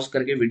पढ़ना हो, पॉज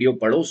करके वीडियो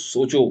पढ़ो,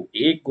 सोचो.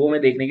 एक गो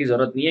में देखने की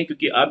जरूरत नहीं है,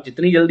 क्योंकि आप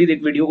जितनी जल्दी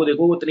वीडियो को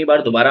देखो उतनी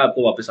बार दोबारा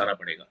आपको वापस आना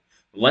पड़ेगा.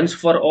 Once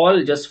for all,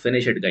 just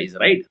finish it, guys,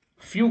 right?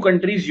 Few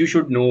countries you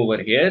should know over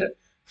here.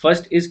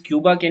 First is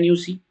Cuba, can you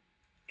see?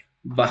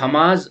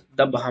 Bahamas,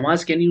 the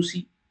Bahamas, can you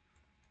see?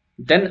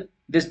 Then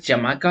this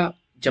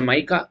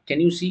Jamaica,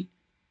 can you see?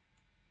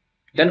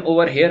 Then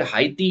over here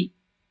Haiti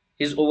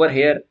is over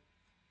here.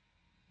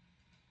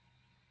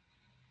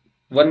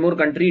 One more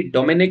country,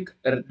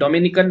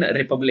 Dominican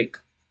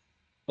Republic.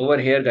 Over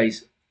here,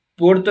 guys.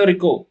 Puerto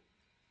Rico.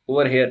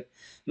 Over here.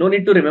 No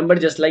need to remember,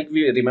 just like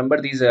we remember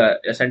these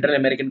Central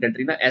American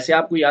country ना, ऐसे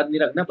आपको याद नहीं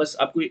रखना, बस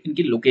आपको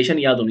इनकी location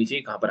याद होनी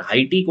चाहिए कहाँ पर.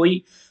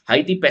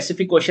 हाइटी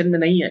पैसिफिक ओशन में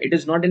नहीं है. It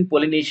is not in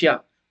Polynesia,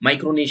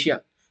 Micronesia.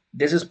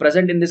 This is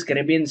present in this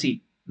Caribbean sea,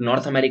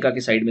 north America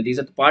के साइड में. This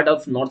is part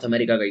of north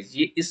America, guys.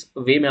 ये इस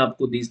वे में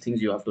आपको these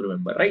things you have to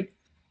remember, right.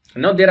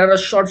 Now there are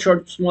a short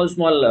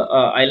small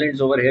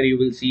islands over here. You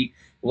will see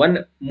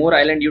one more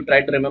island you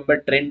try to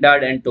remember,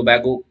 Trinidad and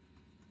Tobago.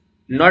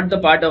 Not the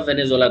part of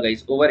Venezuela,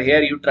 guys. Over here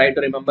you try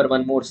to remember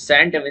one more,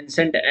 Saint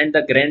Vincent and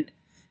the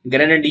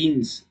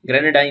Grenadines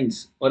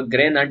or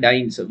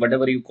Grenadines,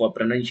 whatever you call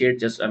pronunciate.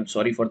 Just I'm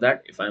sorry for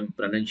that if I'm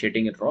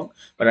pronunciating it wrong,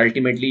 but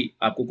ultimately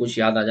आपको कुछ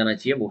याद आ जाना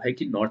चाहिए, वो है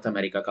कि north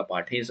America का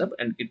part है ये सब,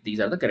 and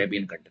these are the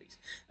Caribbean countries,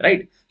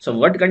 right? So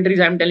what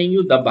countries I'm telling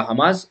you? The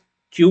Bahamas,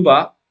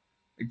 Cuba,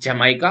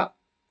 Jamaica,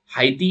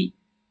 Haiti.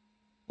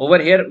 Over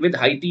here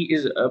with Haiti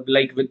is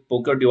like with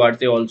Puerto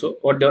Duarte also,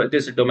 or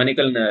this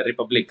Dominican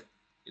Republic.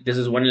 this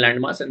is one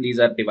landmass, and these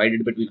are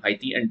divided between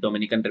Haiti and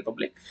Dominican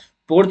Republic.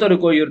 Puerto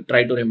Rico, you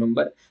try to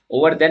remember.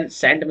 Over then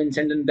Saint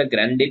Vincent and the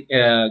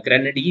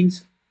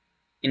Grenadines,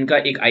 इनका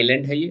एक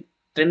island है ये.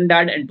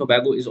 Trinidad and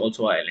Tobago is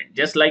also an island.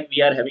 Just like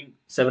we are having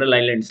several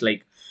islands,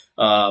 like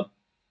uh,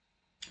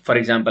 for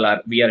example,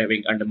 we are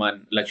having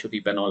Andaman,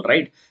 Lakshadweep, and all,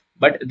 right?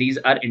 But these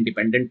are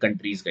independent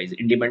countries, guys.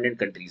 Independent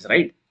countries,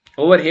 right?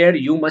 Over here,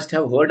 you must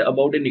have heard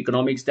about in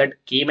economics that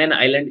Cayman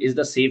Island is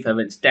the safe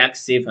havens,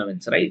 tax safe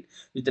havens, right?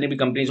 जितनी भी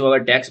companies को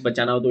अगर tax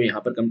बचाना हो तो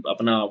यहाँ पर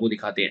अपना वो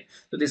दिखाते हैं.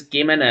 So this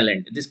Cayman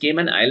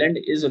Island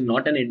is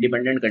not an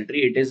independent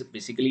country. It is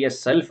basically a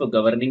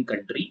self-governing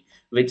country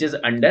which is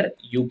under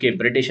UK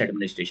British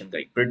administration,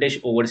 guys. British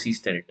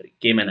Overseas Territory,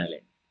 Cayman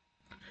Island.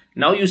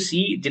 Now you see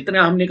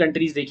जितना हमने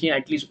कंट्रीज देखी हैं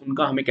at least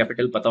उनका हमें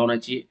capital पता होना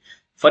चाहिए.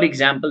 For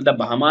example the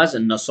Bahamas,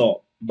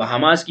 नसो.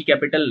 बहामास की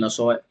कैपिटल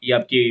नसो है. ये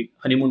आपकी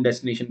हनीमून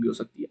डेस्टिनेशन भी हो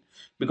सकती है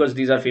because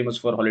these are famous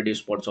for holiday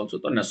spots also.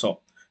 तो नसो.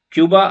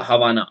 Cuba,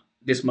 हवाना,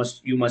 this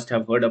must you must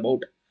have heard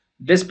about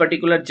this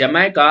particular.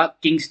 Jamaica,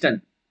 Kingston,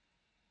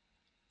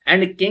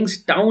 and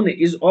Kingstown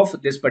is of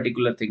this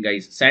particular thing,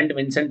 guys. Saint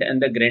Vincent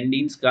and the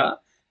Grenadines का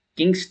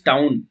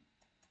Kingstown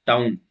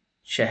town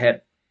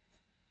शहर,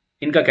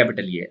 इनका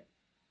capital ये है.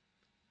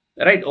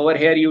 Right, over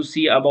here you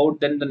see about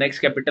then the next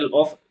capital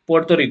of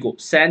Puerto Rico,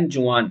 San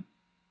Juan,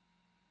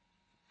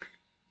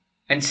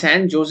 and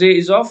San Jose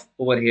is of,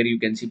 over here you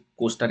can see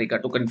Costa Rica.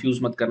 तो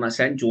confuse मत करना,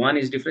 San Juan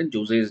is different,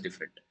 Jose is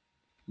different.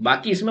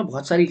 बाकी इसमें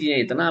बहुत सारी चीजें,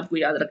 इतना आपको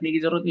याद रखने की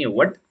जरूरत नहीं है.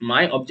 What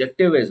my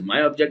objective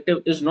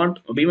is not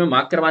अभी मैं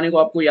मार्क करवाने को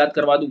आपको याद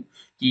करवा दूं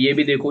कि ये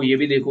भी देखो, ये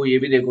भी देखो, ये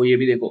भी देखो, ये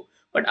भी देखो.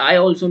 But I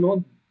also know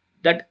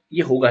that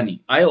ये होगा नहीं.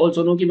 I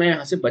also know कि मैं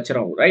यहाँ से बच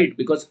रहा हूँ, right?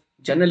 Because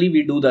generally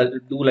we do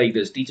like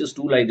this, teachers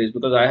do like this,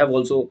 because I have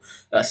also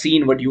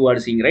seen what you are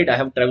seeing, right? I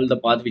have traveled the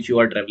path which you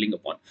are traveling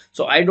upon,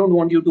 so I don't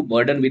want you to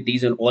burden with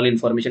these and all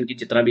information कि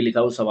जितना भी लिखा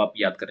हो सब आप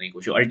याद करने की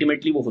कोशिश.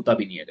 Ultimately वो होता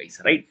भी नहीं है, guys,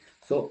 right?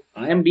 So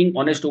I am being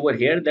honest over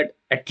here that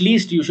at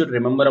least you should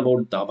remember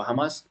about the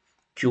Bahamas,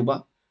 Cuba.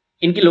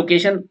 इनकी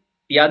लोकेशन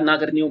याद ना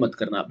करनी हो मत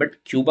करना, बट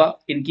क्यूबा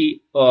इनकी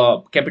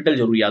कैपिटल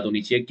जरूर याद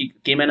होनी चाहिए कि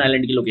केमैन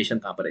आइलैंड की लोकेशन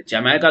कहाँ पर है,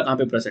 जमैका कहाँ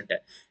पे प्रेजेंट है.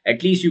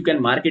 At least you can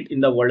mark it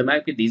in the world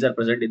map कि these are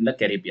present in the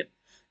Caribbean,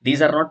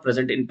 these are not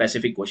present in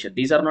Pacific ocean,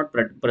 these are not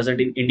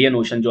present in Indian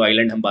ocean, जो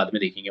island हम बाद में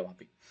देखेंगे वहां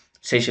पे,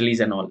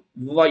 सेशलीज and all.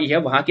 ये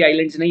वहां के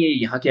आइलैंड्स नहीं है,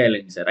 यहाँ के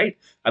आइलैंड्स है, राइट?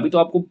 अभी तो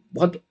आपको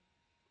बहुत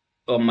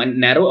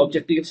नैरो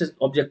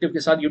ऑब्जेक्टिव के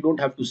साथ, you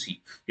don't have to C,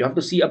 you have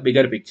to C a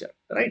bigger picture,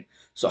 right?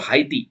 So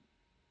हाइती,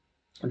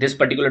 this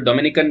particular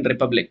Dominican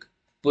Republic,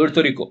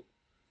 Puerto Rico,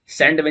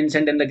 Saint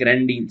Vincent and the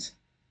Grenadines,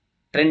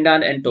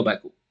 Trinidad and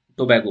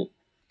Tobago.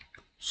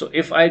 So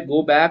if I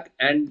go back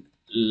and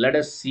let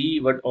us see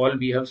what all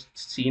we have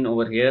seen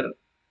over here.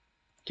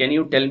 Can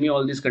you tell me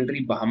all these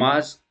countries?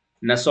 Bahamas,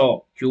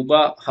 Nassau,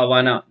 Cuba,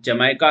 Havana,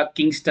 Jamaica,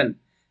 Kingston,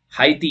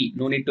 Haiti.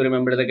 No need to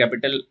remember the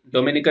capital.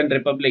 Dominican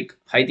Republic.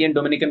 Haiti and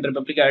Dominican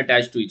Republic are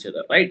attached to each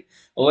other, right?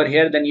 Over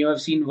here, then you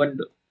have seen one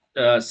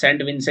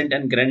Saint Vincent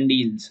and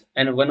Grenadines,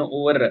 and one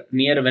over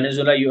near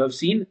Venezuela you have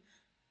seen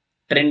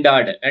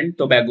Trinidad and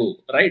Tobago,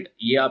 right?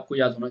 ये आपको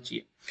याद होना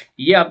चाहिए.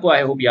 ये आपको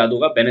I hope याद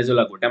होगा.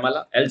 Venezuela,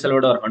 गुटेमाला, El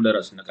Salvador,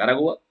 Honduras,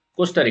 Nicaragua,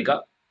 Costa Rica,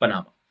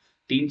 Panama.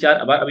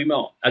 3-4 अभी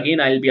मैं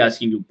again I will be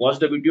asking you, pause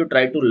the video,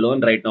 try to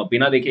learn right now.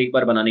 बिना देखे एक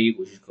बार बनाने की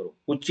कोशिश करो.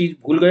 कुछ चीज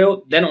भूल गए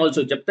हो देन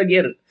ऑल्सो, जब तक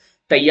ये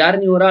तैयार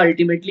नहीं हो रहा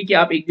अल्टीमेटली कि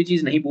आप एक भी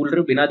चीज नहीं भूल रहे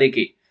हो बिना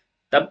देखे,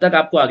 तब तक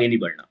आपको आगे नहीं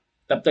बढ़ना.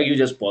 तब तक you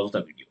just pause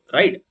the video,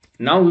 right?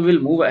 Now we will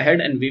move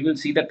ahead and we will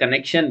see the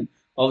connection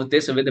of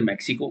this with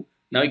Mexico.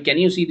 Now can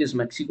you see this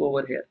Mexico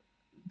over here?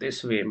 This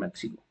way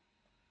Mexico.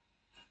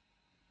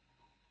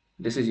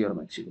 This is your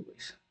Mexico,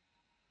 guys.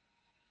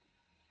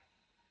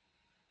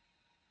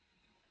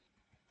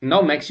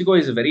 Now Mexico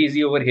is very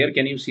easy over here.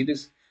 Can you see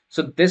this?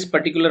 So this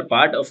particular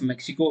part of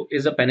Mexico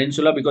is a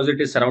peninsula because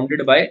it is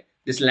surrounded by,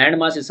 this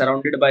landmass is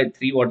surrounded by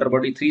 3 water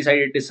body, 3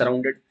 side it is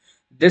surrounded.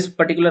 This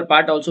particular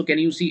part also,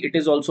 can you see,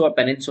 it is also a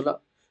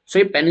peninsula. So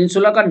ये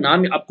peninsula का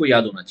नाम आपको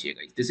याद होना चाहिए,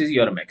 guys. This is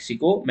your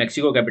Mexico.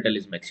 Mexico capital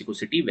is Mexico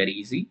City. Very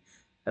easy,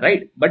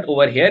 right? But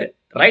over here,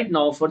 right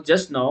now, for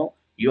just now,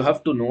 you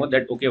have to know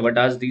that, okay, what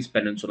are these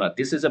peninsula?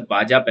 This is a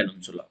Baja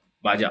Peninsula.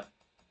 Baja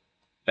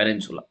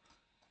Peninsula.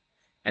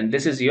 And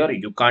this is your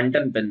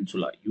Yucatan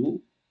Peninsula.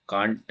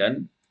 Yucatan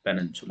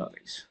Peninsula,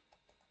 guys.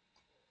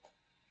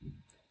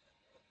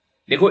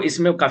 देखो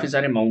इसमें काफी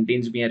सारे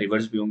mountains भी हैं,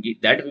 reverse भी होंगी.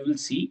 That we will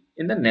see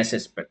in the next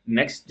aspect.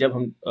 Next जब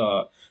हम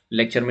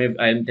लेक्चर में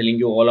I am telling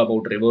you all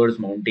about reverse,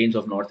 mountains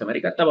of north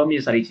America, तब हम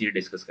ये सारी चीजें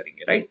डिस्कस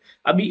करेंगे, राइट?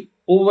 अभी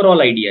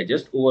overall idea,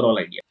 just overall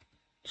idea.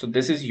 So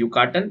this is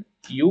Yucatan,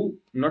 you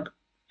not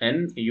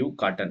an,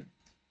 Yucatan.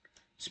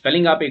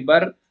 Spelling आप एक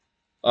बार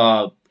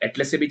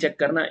एटलस से भी चेक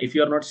करना. If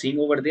you are not seeing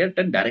over there,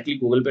 then directly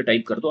Google पे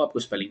टाइप कर दो, आपको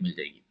स्पेलिंग मिल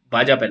जाएगी.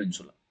 बाजा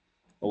peninsula.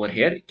 Over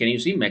here can you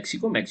see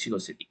Mexico, Mexico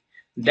city.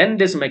 Then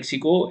this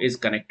Mexico is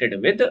connected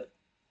with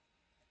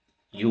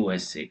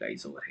USA,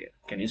 guys, over here.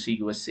 Can you see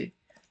USA?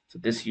 So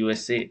this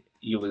USA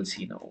you will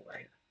see now over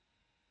here.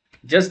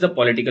 Just the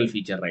political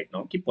feature right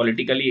now.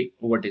 Politically,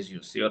 what is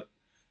your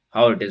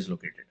how it is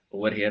located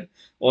over here.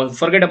 Or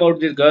forget about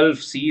the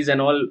Gulf, seas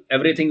and all,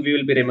 everything we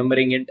will be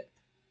remembering it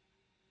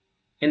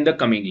in the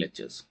coming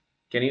lectures.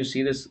 Can you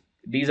see this?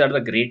 These are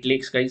the Great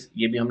Lakes, guys.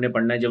 ये भी हमने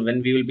पढ़ना है जब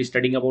when we will be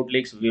studying about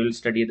lakes, we will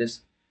study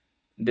this.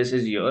 This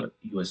is your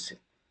USA.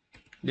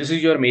 This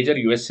is your major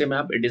USA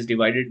map. It is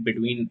divided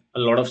between a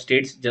lot of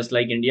states. Just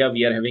like India,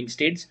 we are having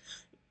states.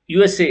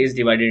 USA is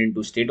divided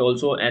into state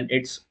also, and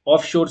its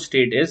offshore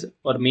state is,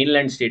 or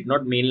mainland state,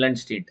 not mainland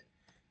state.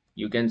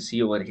 You can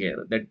see over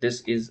here that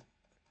this is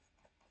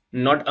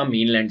not a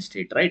mainland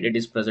state, right? It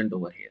is present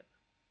over here.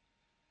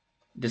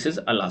 This is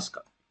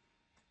Alaska.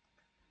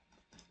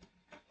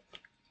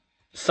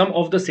 Some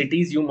of the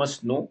cities you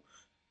must know.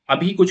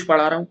 अभी कुछ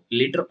पढ़ा रहा हूँ,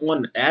 later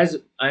on as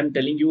I am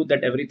telling you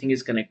that everything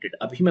is connected.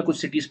 अभी मैं कुछ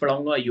cities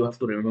पढ़ाऊंगा, you have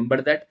to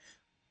remember that.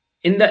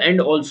 In the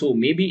end also,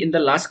 maybe in the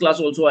last class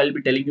also, I'll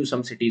be telling you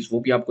some cities. वो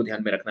भी आपको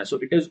ध्यान में रखना है. So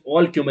it is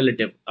all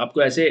cumulative.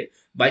 आपको ऐसे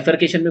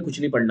bifurcation में कुछ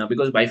नहीं पढ़ना,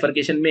 because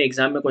bifurcation में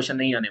exam में question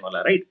नहीं आने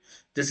वाला, right?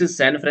 This is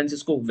San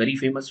Francisco, very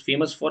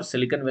famous for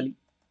Silicon Valley,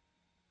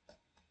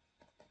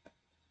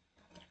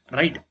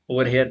 right?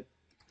 Over here.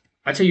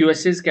 अच्छा,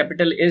 USA's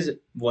capital is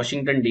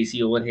Washington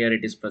DC. Over here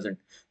it is present.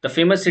 The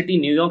famous city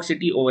New York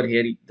City, over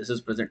here this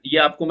is present. ये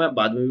आपको मैं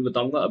बाद में भी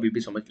बताऊंगा, अभी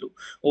भी समझ लो.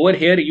 Over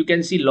here you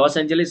can see Los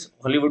Angeles.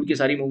 Hollywood की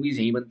सारी movies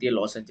यहीं बनती है,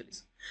 Los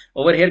Angeles.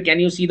 Over here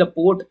can you see the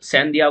port?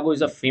 San Diego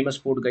is a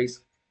famous port, guys.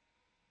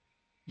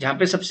 जहाँ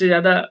पे सबसे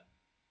ज्यादा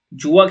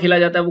जुआ खेला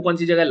जाता है वो कौन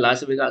सी जगह है?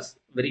 Las Vegas,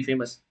 very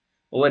famous.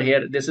 Over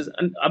here this is,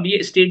 अब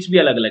ये states भी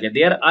अलग अलग है.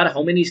 There are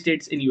how many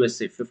states in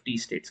USA?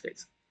 50 states,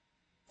 guys.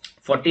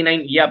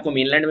 49 ये आपको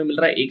मेनलैंड में मिल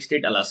रहा है, एक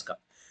स्टेट अलास्का.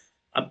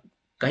 अब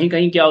कहीं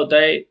कहीं क्या होता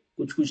है,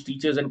 कुछ कुछ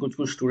टीचर्स एंड कुछ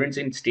कुछ स्टूडेंट्स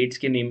इन स्टेट्स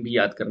के नेम भी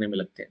याद करने में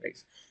लगते हैं,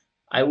 guys.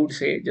 I would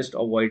say just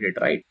avoid it,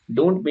 right?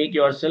 Don't make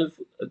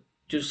yourself,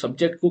 जो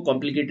सब्जेक्ट को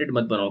कॉम्प्लिकेटेड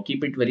मत बनाओ,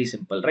 keep it very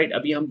simple, right?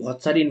 अभी हम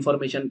बहुत सारी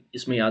इन्फॉर्मेशन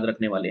इसमें याद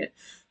रखने वाले हैं.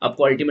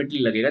 आपको अल्टीमेटली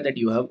लगेगा that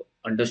you have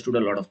understood a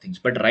lot of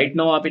things, but right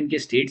now आप इनके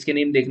स्टेट्स के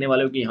नेम देखने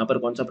वाले हो कि यहाँ पर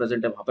कौन सा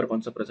प्रेजेंट है, वहां पर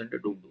कौन सा प्रेजेंट है.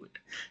 Don't do it.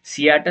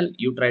 Seattle,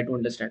 you try to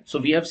understand. So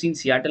we have seen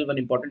Seattle, one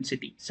important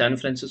city, San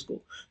Francisco,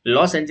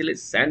 Los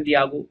Angeles, San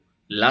Diego,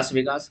 Las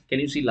Vegas.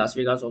 Can you see Las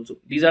Vegas also?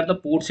 These are the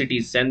port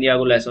cities: San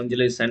Diego, Los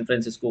Angeles, San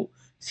Francisco,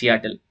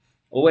 Seattle.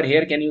 Over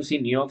here can you see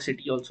New York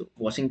City also,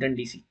 Washington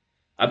DC.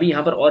 अभी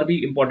यहाँ पर और भी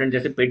important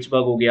जैसे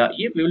Pittsburgh हो गया,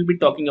 ये we will be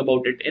talking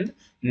about it in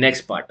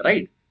next part,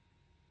 right?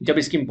 जब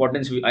इसकी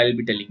importance I will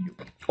be telling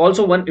you.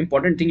 Also one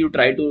important thing you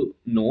try to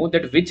know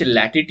that which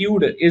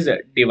latitude is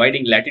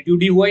dividing.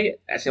 Latitude ही हुआ है,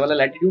 ऐसे वाला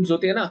latitudes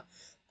होते हैं ना.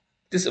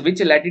 This which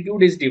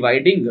latitude is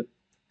dividing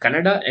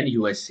Canada and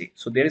USA.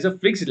 So there is a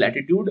fixed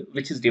latitude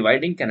which is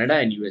dividing Canada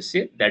and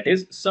USA. That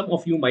is, some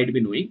of you might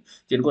be knowing.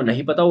 जिनको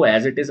नहीं पता वो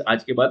as it is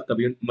आज के बाद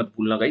कभी मत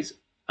भूलना, guys.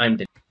 I'm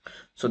telling.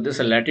 So this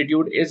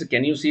latitude is,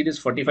 can you see this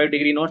 45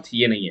 degree north?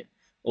 ये नहीं है.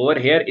 Over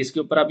here इसके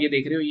ऊपर आप ये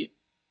देख रहे हो, ये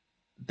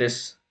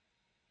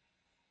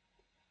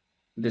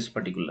this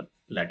particular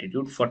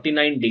latitude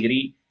 49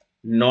 degree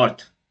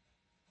north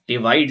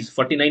divides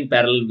 49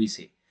 parallel, we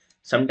say.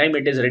 Sometime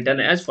it is written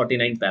as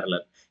 49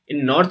 parallel.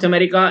 In North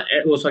America,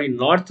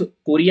 North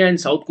Korea and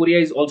South Korea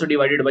is also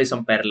divided by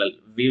some parallel.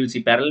 We will see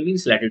parallel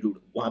means latitude.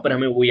 वहाँ पर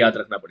हमें वो याद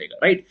रखना पड़ेगा,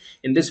 right?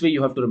 In this way,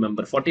 you have to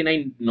remember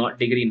 49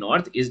 degree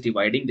north is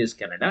dividing this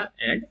Canada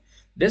and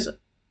this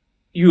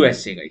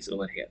USA, guys,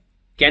 over here.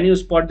 Can you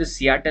spot this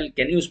Seattle?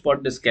 Can you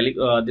spot this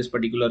this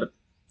particular,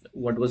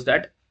 what was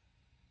that?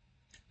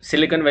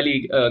 Silicon Valley,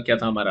 क्या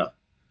था हमारा?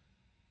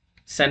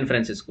 San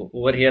Francisco.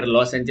 Over here,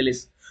 Los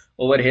Angeles.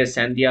 Over here,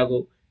 San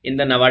Diego. In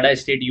the Nevada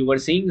state, you were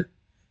seeing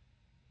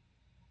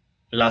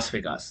Las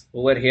Vegas.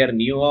 Over here,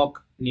 New York,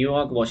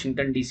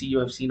 Washington DC, you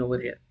have seen over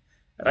here,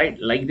 right?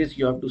 Like this,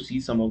 you have to see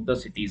some of the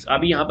cities.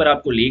 अभी यहाँ पर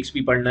आपको lakes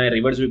भी पढ़ना है,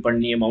 rivers भी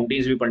पढ़नी है,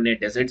 mountains भी पढ़ने हैं,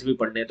 deserts भी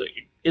पढ़ने हैं, तो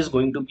it is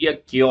going to be a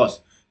chaos.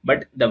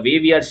 But the way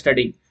we are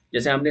studying,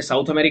 जैसे हमने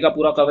साउथ अमेरिका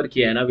पूरा कवर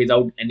किया है ना,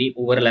 without any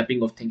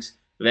overlapping of things,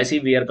 वैसे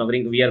ही we are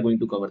going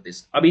to cover this.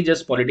 अभी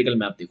just political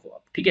map देखो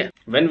आप, ठीक है?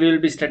 When we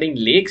will be studying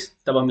lakes,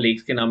 तब हम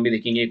lakes के नाम भी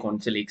देखेंगे, कौन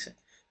से lakes हैं,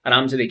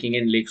 आराम से देखेंगे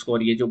इन लेक्स को,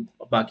 और ये जो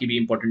बाकी भी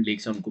इंपॉर्टेंट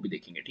लेक्स हैं उनको भी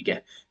देखेंगे, ठीक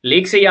है?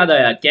 लेक से याद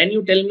आया, कैन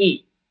यू टेल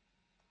मी,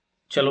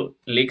 चलो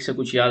लेक से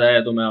कुछ याद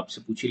आया तो मैं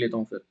आपसे पूछ ही लेता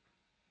हूँ फिर.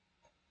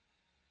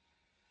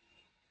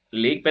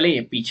 लेक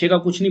पहले पीछे का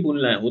कुछ नहीं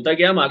भूलना है. होता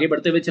क्या, हम आगे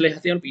बढ़ते हुए चले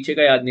जाते हैं और पीछे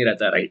का याद नहीं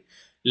रहता, right?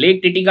 Lake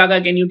Titicaca,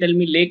 can you tell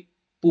me. Lake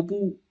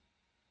पुपू,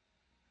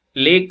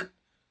 lake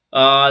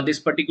this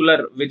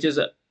particular which is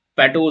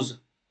Patos,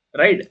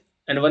 right?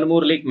 And one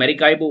more lake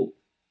मैरिकाइबो.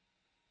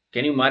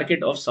 Can you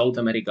market of south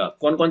America,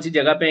 कौन कौन सी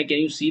जगह पे है? Can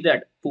you see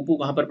that? पुपू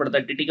कहां पर पड़ता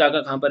है,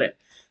 टिटिकाका कहां पर है,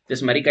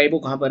 दिस मैरिकाइबो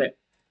कहां पर है?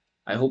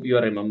 I hope you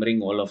are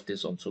remembering all of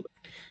this also.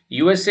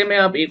 USA में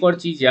आप एक और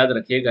चीज याद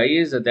रखिएगा,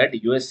 इज दैट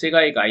यूएसए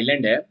का एक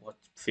आइलैंड है बहुत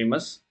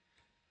famous.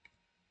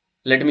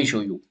 Let me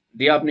show you.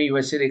 दिया आपने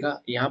यूएसए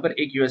देखा, यहाँ पर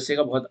एक यूएसए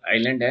का बहुत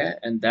आइलैंड है,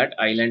 एंड दैट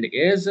आइलैंड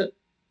इज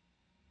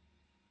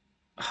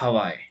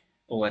हवाई.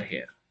 Over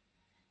here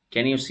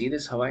can you see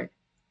this हवाई?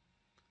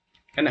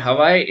 And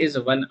Hawaii is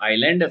one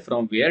island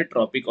from where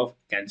Tropic of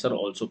Cancer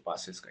also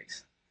passes, guys.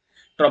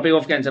 Tropic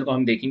of cancer को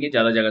हम देखेंगे,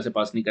 ज्यादा जगह से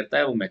पास नहीं करता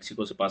है, वो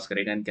मैक्सिको से पास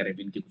करेगा एंड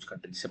कैरेबियन की कुछ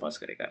कंट्रीज से पास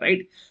करेगा,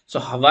 राइट। सो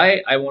हवाई,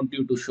 I want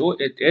you to show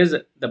it is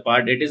the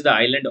part, it is the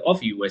island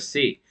of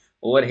USA.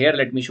 Over here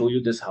let me show you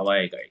this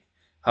हवाई गाइड।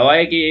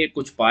 हवाई के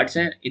कुछ पार्ट्स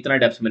हैं, इतना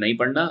डेप्थ में नहीं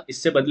पढ़ना,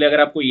 इससे बदले अगर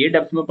आपको ये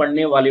डेप्थ में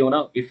पढ़ने वाले हो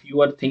ना, if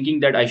you are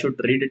thinking that I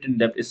should read it in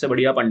depth, इससे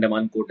बढ़िया आप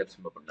अंडमान को डेप्थ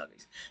में पढ़ना,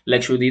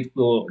 लक्षद्वीप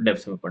को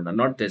डेप्थ में पढ़ना,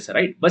 नॉट दिस,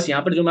 राइट। बस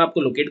यहाँ पर जो मैं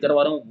आपको लोकेट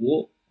करवा रहा हूँ वो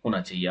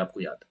होना चाहिए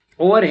आपको याद।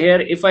 Over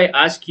here if I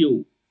ask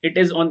you, it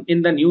is on in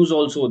the news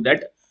also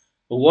that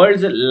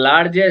world's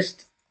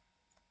largest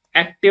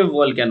active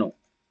volcano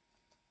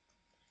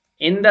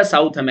in the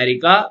South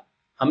America,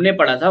 हमने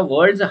पढ़ा था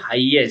वर्ल्ड्स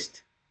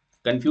हाईएस्ट,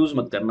 कंफ्यूज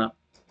मत करना,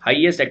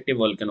 हाईएस्ट एक्टिव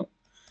वोल्केनो।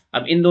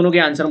 अब इन दोनों के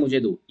आंसर मुझे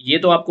दो, ये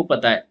तो आपको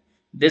पता है,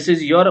 this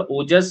is your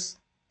Ojas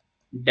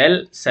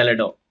del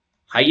Salado.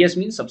 Highest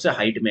mean सबसे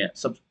हाइट में है,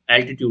 सब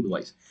एल्टीट्यूड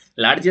वाइज।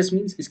 लार्जेस्ट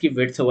मीन्स इसकी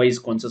विड्थ वाइज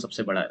कौन सा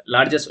सबसे बड़ा है।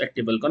 Largest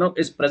active volcano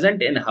is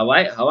present in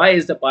हवाई, हवाई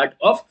is the part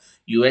of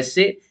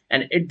USA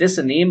and it this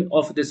name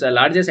of this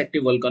largest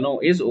active volcano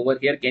is over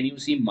here, can you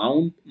see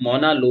Mount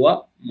Mauna Loa?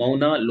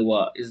 Mauna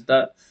Loa is the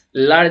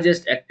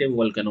largest active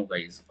volcano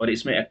guys, और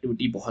इसमें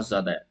activity बहुत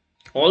ज्यादा है।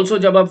 Also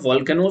जब आप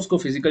volcanoes को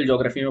physical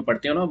geography में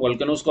पढ़ते हो ना,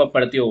 वोल्केनोज को आप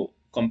पढ़ते हो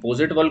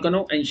composite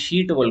volcano and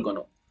sheet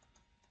volcano.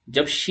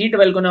 जब शीट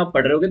वोल्केनो आप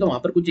पढ़ रहे होगे तो वहां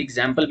पर कुछ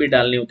एग्जाम्पल भी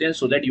डालने होते हैं,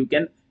 so that you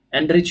can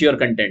enrich your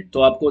content.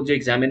 तो आपको जो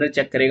एग्जामिनर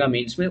चेक करेगा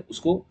मेंस में,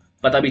 उसको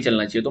पता भी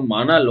चलना चाहिए। तो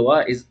माना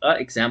लोआ is a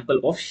example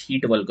of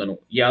sheet volcano,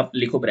 ये आप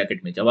लिखो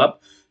ब्रैकेट में। जब आप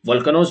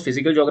वोल्केनोज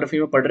फिजिकल ज्योग्राफी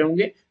में पढ़ रहे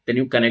होंगे, then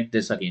you connect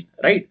this again,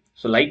 right.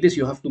 So like this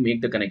you have to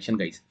make the connection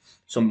guys.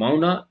 सो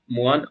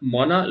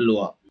माना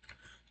लोआ।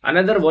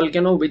 Another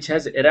volcano which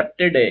has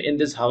erupted in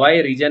this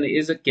Hawaii region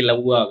is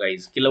Kilauea,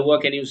 guys.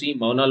 Kilauea, can you see?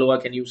 Mauna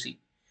Loa, can you see?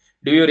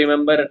 Do you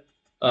remember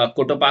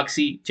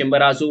Cotopaxi,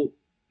 Chimborazo,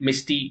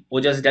 Misty,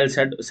 Ojas del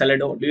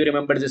Salado? Do you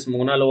remember this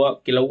Mauna Loa,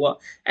 Kilauea?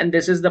 And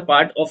this is the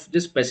part of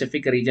this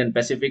Pacific region,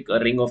 Pacific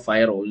ring of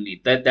fire only.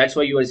 That's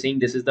why you are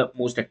saying this is the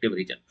most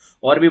active region.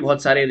 और भी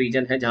बहुत सारे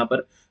region हैं जहाँ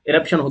पर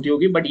eruption होती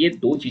होगी, but ये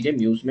दो चीजें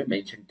news में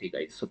mentioned थी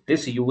guys. So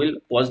this you will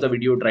pause the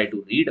video, try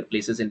to read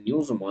places in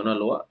news, Mauna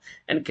Loa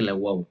and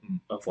Kilauea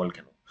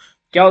volcano.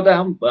 क्या होता है,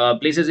 हम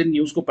प्लेसेस इन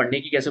न्यूज को पढ़ने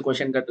की कैसे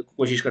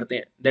कोशिश करते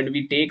हैं, that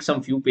we take some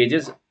few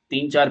pages,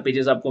 3-4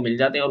 pages आपको मिल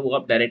जाते हैं और वो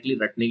आप डायरेक्टली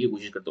रटने की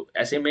कोशिश करते हो।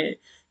 ऐसे में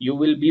you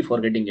will be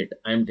forgetting it,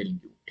 I am telling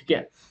you, ठीक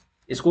है।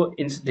 इसको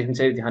इन दिन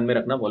से ध्यान में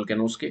रखना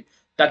वोल्केनोस के,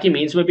 ताकि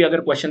मेंस में भी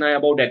अगर क्वेश्चन आए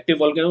अबाउट एक्टिव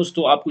वोल्केनोस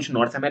तो आप कुछ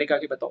नॉर्थ अमेरिका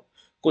के बताओ,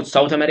 कुछ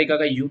साउथ अमेरिका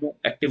का, you know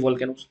active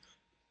volcanoes.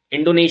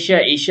 Indonesia,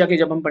 Asia के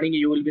जब हम पढ़ेंगे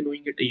you will be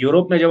knowing it.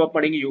 Europe में जब आप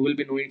पढ़ेंगे you will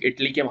be knowing,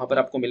 Italy के वहां पर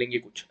आपको मिलेंगे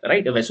कुछ,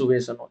 right,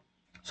 Vesuvius and all.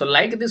 So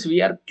like this we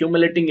are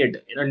accumulating it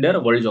under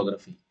world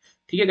geography.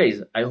 ठीक है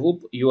guys, I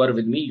hope you are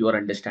with me, you are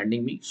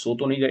understanding me. सो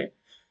तो नहीं गए,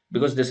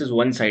 because this is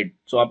one side.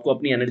 So आपको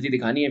अपनी energy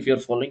दिखानी है. If you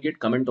are following it,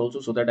 comment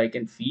also so that I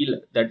can feel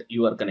that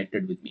you are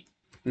connected with me.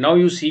 Now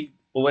you see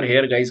over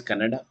here guys,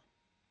 Canada.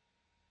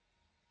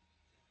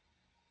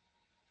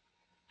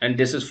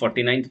 And this is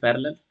 49th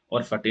parallel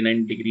or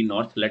 49 degree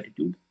north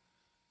latitude.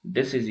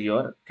 This is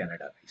your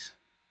Canada guys.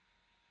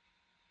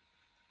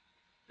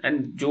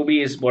 And जो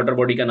भी इस water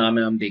body का नाम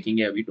है हम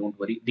देखेंगे अभी, don't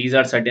worry. These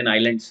are certain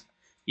islands,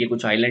 ये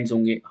कुछ आइलैंड्स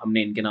होंगे,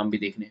 हमने इनके नाम भी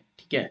देखने हैं,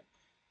 ठीक है।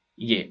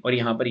 ये और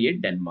यहाँ पर ये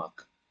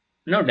Denmark,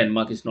 no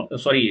Denmark is not,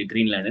 sorry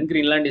Greenland, and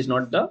Greenland is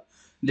not the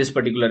this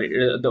particular,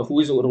 the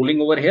who is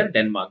ruling over here,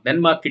 Denmark,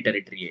 Denmark की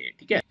टेरिटरी है,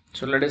 ठीक है।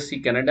 So let us C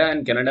Canada,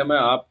 and Canada में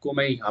आपको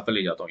मैं यहाँ पर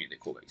ले जाता हूँ, ये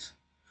देखो guys,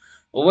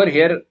 over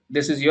here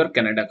this is your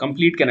Canada,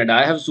 complete Canada.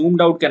 I have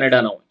zoomed out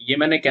Canada now, ये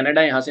मैंने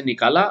कनाडा यहाँ से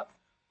निकाला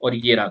और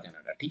ये रहा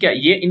कनाडा, ठीक है।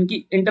 ये इनकी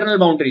इंटरनल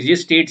बाउंड्रीज, ये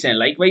स्टेट्स हैं।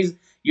 Likewise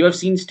you have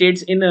seen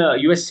states in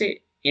USA,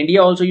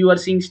 India also you are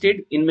seeing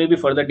state, इनमें भी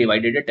फर्दर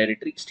डिवाइडेड है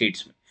टेरिटरी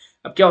स्टेट्स में।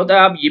 अब क्या होता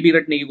है, आप ये भी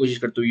रटने की कोशिश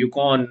करते हो,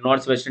 Yukon,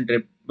 north western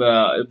trip,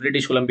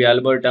 British Columbia,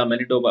 Alberta,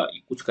 Manitoba,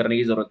 कुछ करने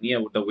की जरूरत नहीं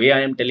है। The way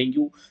I am telling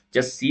you,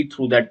 just see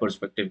through that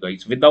perspective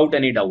guys, without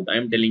any doubt I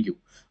am telling you.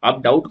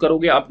 आप डाउट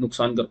करोगे आप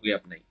नुकसान करोगे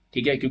अपना ही,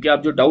 ठीक है, क्योंकि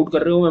आप जो डाउट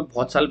कर रहे हो मैं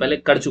बहुत साल पहले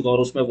कर चुका हूँ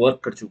और उसमें वर्क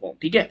कर चुका हूँ,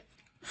 ठीक है।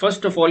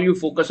 First of all, you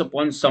focus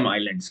upon some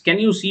islands. Can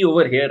you see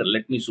over here?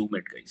 Let me zoom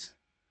it, guys.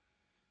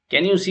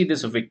 Can you see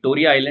this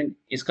Victoria Island?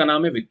 इसका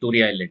नाम है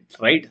Victoria Island,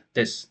 right?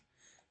 This.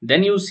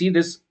 Then you see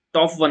this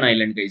top one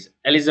island, guys.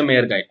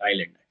 Ellesmere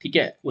Island, ठीक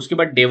है। उसके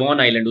बाद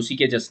Devon Island, उसी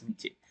के just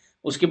नीचे।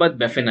 उसके बाद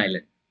Baffin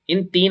Island.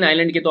 इन 3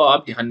 आइलैंड के तो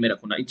आप ध्यान में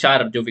रखो ना,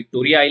 4 जो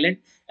Victoria island,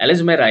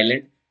 एलिजमेर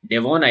island,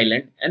 Devon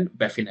island and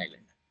Baffin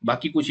island.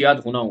 बाकी कुछ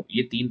याद होना हो,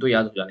 ये 3 तो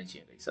याद हो जाने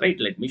चाहिए, guys.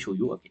 Right? Let me show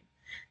you again.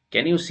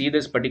 Can you see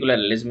this particular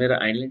Ellesmere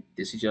Island?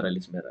 This is your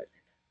Ellesmere Island.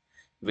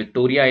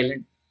 Victoria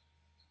Island,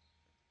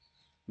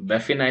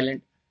 Baffin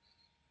Island,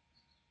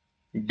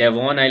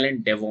 Devon Island,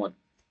 Devon.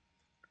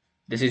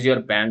 This is your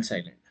Banks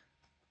Island.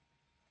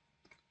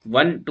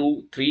 1, 2,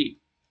 3,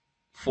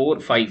 4,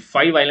 5.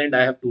 5 island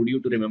I have told you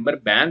to remember.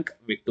 Bank,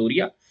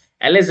 Victoria,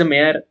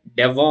 Ellesmere,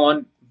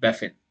 Devon,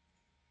 Baffin.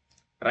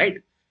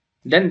 Right?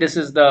 Then this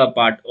is the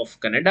part of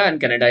Canada,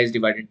 and Canada is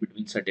divided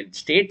between certain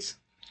states,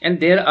 and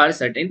there are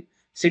certain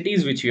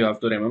cities which you have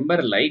to remember,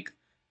 like,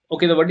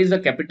 okay, what is the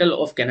capital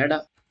of Canada?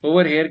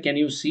 Over here, can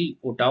you see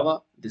Ottawa?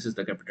 This is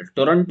the capital.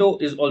 Toronto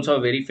is also a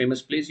very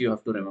famous place, you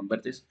have to remember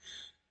this.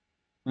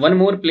 One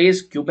more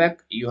place,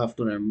 Quebec, you have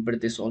to remember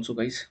this also,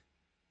 guys.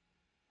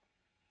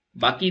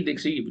 बाकी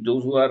देखिए,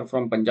 those who are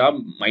from Punjab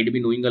might be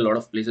knowing a lot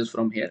of places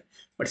from here,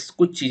 but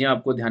कुछ चीजें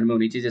आपको ध्यान में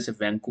होनी चाहिए, जैसे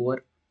Vancouver,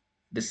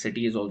 this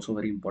city is also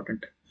very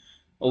important.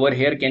 Over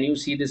here, can you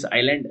see this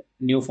island,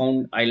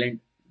 Newfound Island?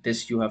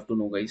 This you have to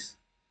know, guys.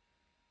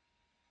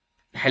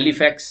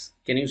 Halifax,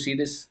 can you see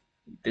this?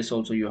 This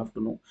also you have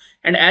to know.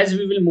 And as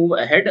we will move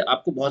ahead,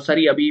 आपको बहुत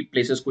सारी अभी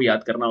places को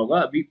याद करना होगा.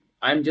 अभी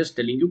I am just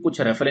telling you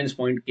कुछ reference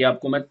point कि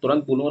आपको मैं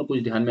तुरंत बोलूँ और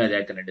कुछ ध्यान में आ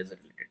जाए Canada से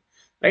related.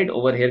 Right,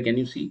 over here can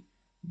you see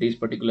this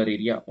particular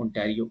area,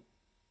 Ontario?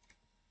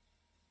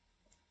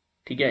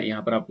 ठीक है,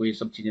 यहाँ पर आपको ये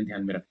सब चीजें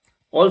ध्यान में रख.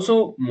 Also,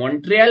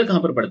 Montreal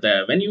कहाँ पर पड़ता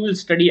है? When you will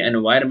study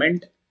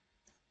environment,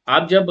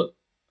 आप जब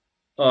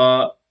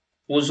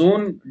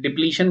ओजोन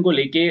डिप्लीशन को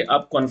लेके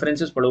आप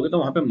कॉन्फ्रेंसेस पढ़ोगे तो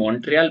वहां पे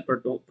मॉन्ट्रियल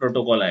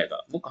प्रोटोकॉल आएगा.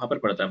 वो कहां पर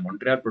पड़ता है?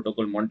 Montreal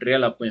protocol.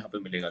 मॉन्ट्रियल आपको यहाँ पे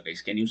मिलेगा,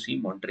 guys. Can you see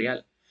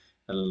Montreal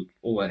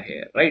over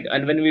here, right?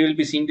 And when we will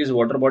be seeing these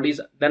water bodies,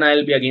 then I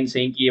will be again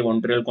saying कि ये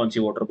मॉन्ट्रियल कौन सी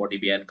वाटर बॉडी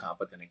भी है, कहाँ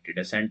पर कनेक्टेड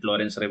है. सेंट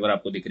लॉरेंस रिवर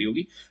आपको दिख रही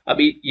होगी.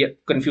 अभी ये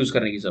कंफ्यूज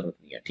करने की जरूरत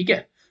नहीं है, ठीक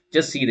है.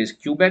 Just see this: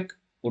 Quebec,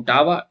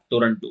 Ottawa,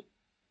 Toronto,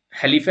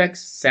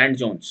 हेलिफैक्स, Saint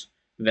Johns,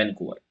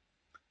 Vancouver.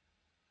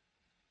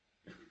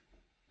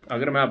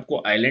 अगर मैं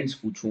आपको आइलैंड्स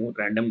पूछूं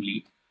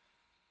randomly,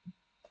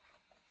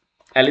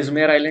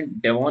 एलिजमेयर island,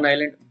 Devon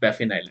island,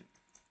 Baffin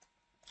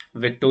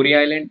island, Victoria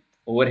island,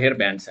 over here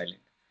Banks Island.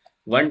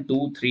 1 2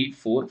 3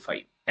 4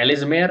 5.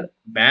 Ellesmere,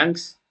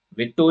 Banks,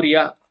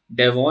 Victoria,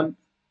 Devon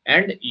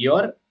and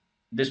your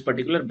this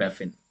particular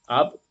Baffin.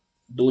 आप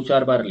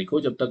 2-4 बार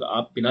लिखो जब तक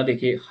आप बिना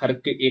देखे हर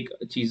के एक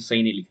चीज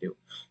सही नहीं लिख रहे हो.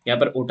 यहाँ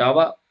पर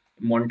ओटावा,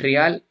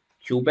 मॉन्ट्रियल,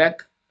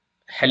 क्यूबेक,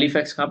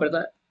 हेलिफैक्स कहाँ पर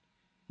था?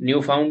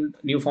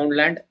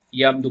 न्यूफाउंडलैंड.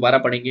 ये आप दोबारा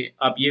पढ़ेंगे.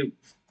 आप ये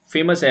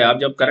फेमस है, आप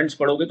जब करंट्स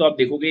पढ़ोगे तो आप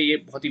देखोगे ये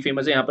बहुत ही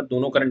फेमस है. यहाँ पर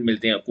दोनों करंट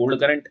मिलते हैं, cold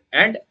current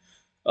and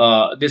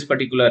this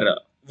particular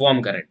warm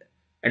current,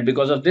 and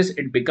because of this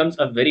it becomes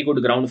a very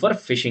good ground for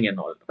fishing and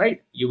all,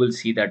 right? You will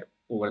see that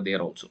over there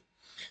also.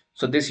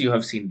 So this you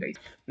have seen, guys.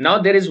 Now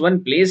there is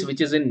one place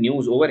which is in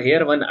news. Over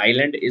here one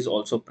island is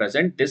also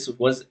present. This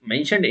was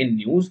mentioned in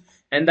news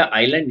and the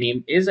island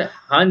name is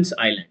Hans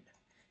Island.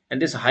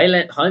 And this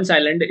Hans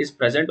Island is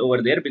present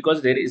over there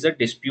because there is a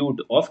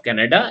dispute of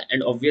Canada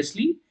and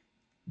obviously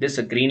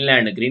this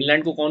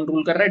Greenland को कौन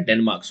rule कर रहा है?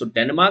 Denmark. So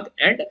Denmark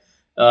and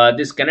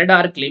this Canada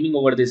are claiming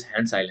over this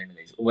Hans Island,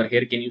 guys. Over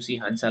here, can you see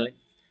Hans Island?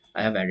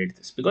 I have added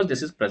this because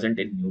this is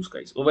present in news,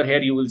 guys. Over here,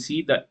 you will see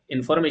the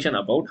information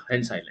about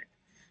Hans Island.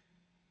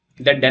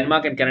 That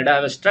Denmark and Canada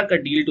have struck a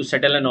deal to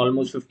settle an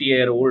almost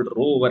 50-year-old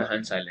row over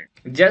Hans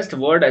Island. Just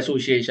word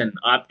association.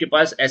 आपके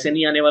पास ऐसे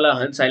नहीं आने वाला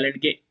Hans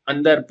Island के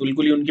अंदर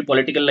बिल्कुल ही उनकी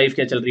political life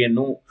क्या चल रही है.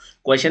 No.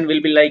 Question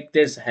will be like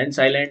this: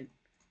 Hans Island,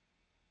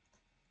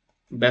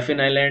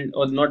 Baffin Island,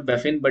 or not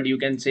Baffin, but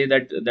you can say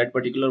that that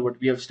particular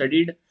what we have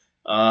studied.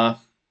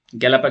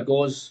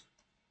 Galapagos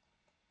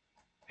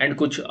and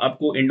कुछ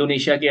आपको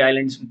इंडोनेशिया के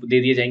आइलैंड्स दे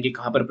दिए जाएंगे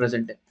कहां पर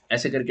प्रेजेंट है.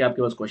 ऐसे करके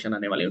आपके पास क्वेश्चन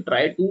आने वाले हैं.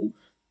 Try to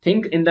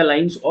think in the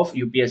lines of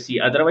UPSC.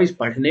 Otherwise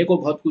पढ़ने को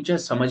बहुत कुछ है,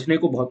 समझने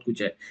को बहुत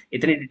कुछ है,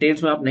 इतनी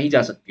डिटेल्स में आप नहीं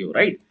जा सकते हो,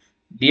 right?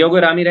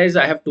 Diego Ramirez,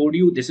 I have told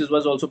you this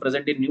was also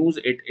present in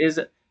news. It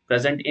is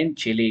present in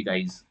Chile,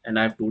 guys, and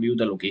I have told you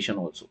the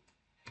location also.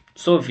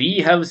 So we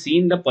have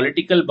seen the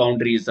political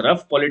boundaries,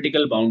 rough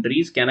political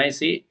boundaries, can I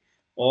say,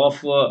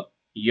 of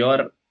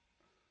your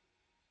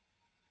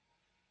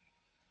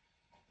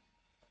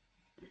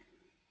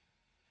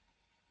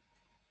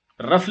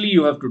रफली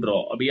you have to draw.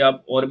 अभी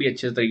आप और भी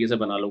अच्छे तरीके से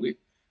बना लोगे,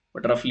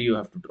 बट रफली यू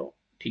हैव टू ड्रॉ,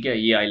 ठीक है?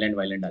 ये आइलैंड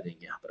वाइलैंड आ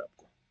जाएंगे यहाँ पर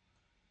आपको.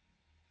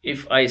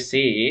 इफ आई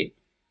से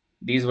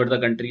these were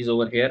the countries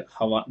over here,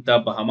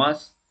 the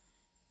Bahamas,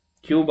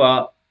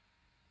 Cuba,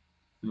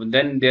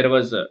 then there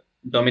was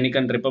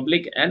Dominican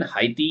Republic and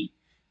Haiti.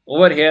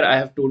 Over here I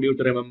have told you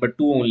to remember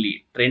two only: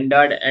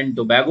 Trinidad and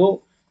Tobago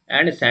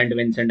and Saint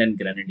Vincent and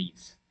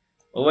Grenadines.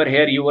 Over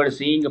here you were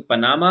seeing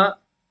Panama.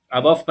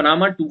 Above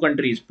Panama, two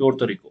countries,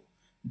 Puerto Rico.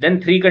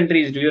 Then three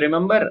countries, do you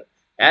remember?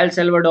 El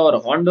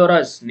Salvador,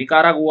 Honduras,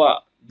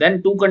 Nicaragua.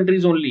 Then two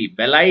countries only,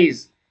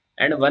 Belize,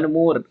 and one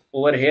more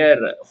over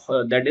here,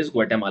 that is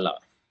Guatemala.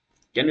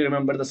 Can you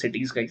remember the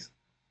cities, guys?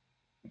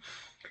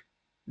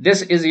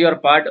 This is your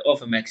part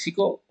of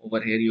Mexico.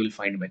 Over here you will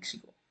find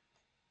Mexico.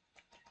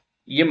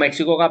 ये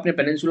Mexico का आपने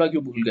peninsula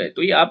क्यों भूल गए?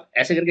 तो ये आप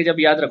ऐसे करके जब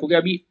याद रखोगे,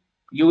 अभी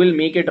you will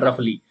make it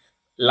roughly.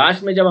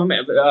 Last में जब हम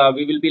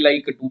we will be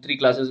like 2-3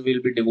 classes we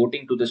will be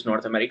devoting to this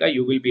North America,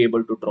 you will be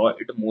able to draw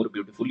it more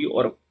beautifully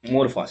or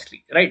more fastly,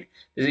 right?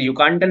 This is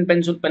Yucatan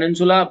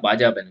Peninsula,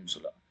 Baja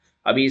Peninsula.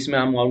 अभी इसमें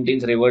हम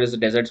mountains, rivers,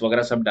 deserts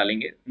वगैरह सब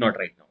डालेंगे, not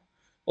right now.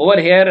 Over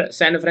here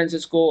San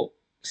Francisco,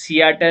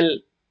 Seattle.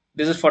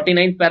 This is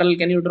 49th parallel.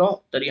 Can you draw?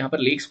 तो यहाँ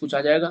पर lakes कुछ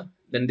आ जाएगा.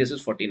 Then this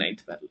is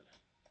 49th parallel.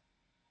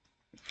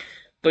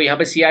 तो यहाँ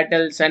पे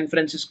Seattle, San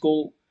Francisco.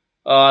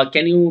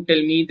 Can you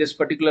tell me this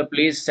particular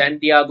place? San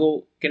Diego.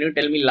 Can you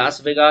tell me Las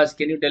Vegas?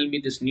 Can you tell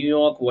me this New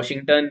York,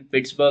 Washington,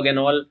 Pittsburgh and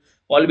all?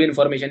 all the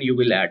information you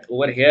will add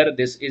over here.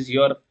 This is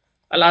your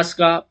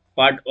Alaska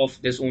part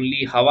of this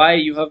only. Hawaii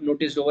you have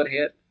noticed over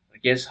here.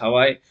 Yes,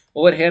 Hawaii.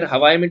 Over here,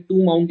 Hawaii में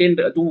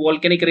two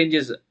volcanic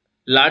ranges.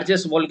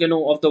 Largest volcano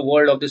of the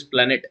world of this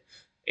planet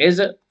is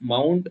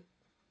Mount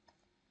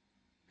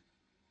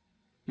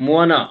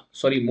Moana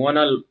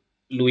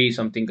Louis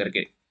something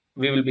करके.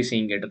 We will be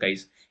seeing it,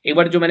 guys. एक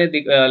बार जो मैंने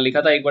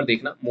लिखा था एक बार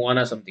देखना,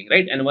 Moana something,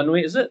 right? And one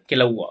way is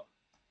Kilauea.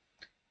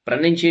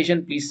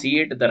 Pronunciation, please see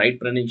it, the right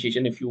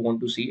pronunciation if you want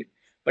to see it.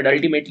 But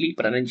ultimately,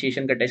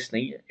 pronunciation का test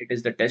नहीं है. It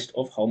is the test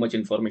of how much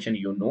information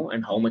you know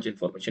and how much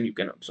information you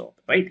can absorb,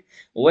 right?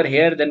 Over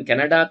here, then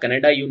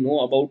Canada, you know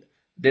about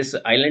this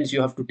islands.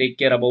 You have to take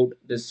care about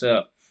this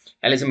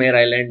Ellesmere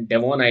Island,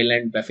 Devon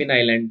Island, Baffin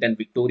Island, then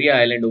Victoria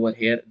Island over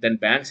here, then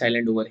Banks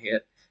Island over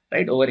here,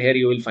 right? Over here,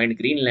 you will find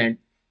Greenland,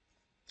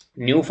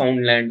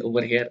 Newfoundland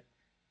over here,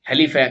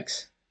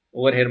 Halifax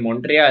over here,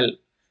 Montreal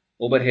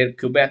over here,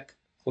 Quebec,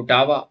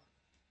 Ottawa.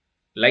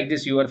 Like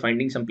this, you are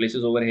finding some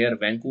places over here,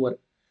 Vancouver.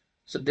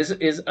 So this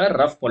is a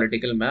rough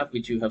political map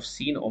which you have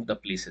seen of the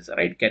places,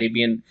 right?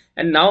 Caribbean.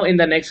 And now in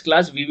the next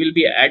class, we will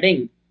be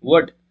adding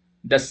what?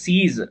 The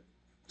seas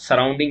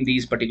surrounding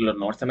these particular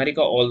North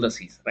America, all the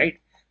seas, right?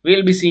 We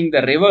will be seeing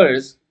the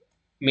rivers,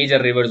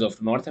 major rivers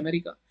of North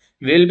America.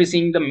 We will be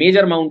seeing the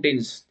major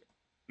mountains,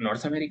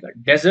 North America,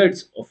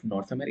 deserts of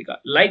North America.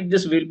 Like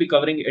this, we'll be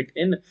covering it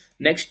in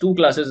next two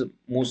classes,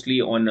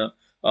 mostly on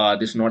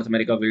this North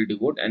America will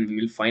devote, and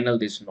we will final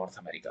this North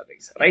America,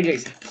 guys. Right,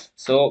 guys?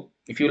 So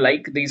if you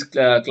like these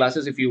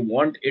classes, if you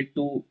want it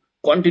to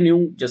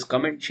continue, just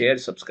comment, share,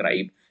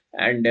 subscribe,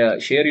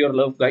 and share your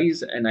love,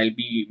 guys. And I'll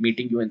be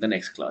meeting you in the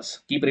next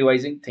class. Keep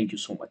revising. Thank you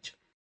so much.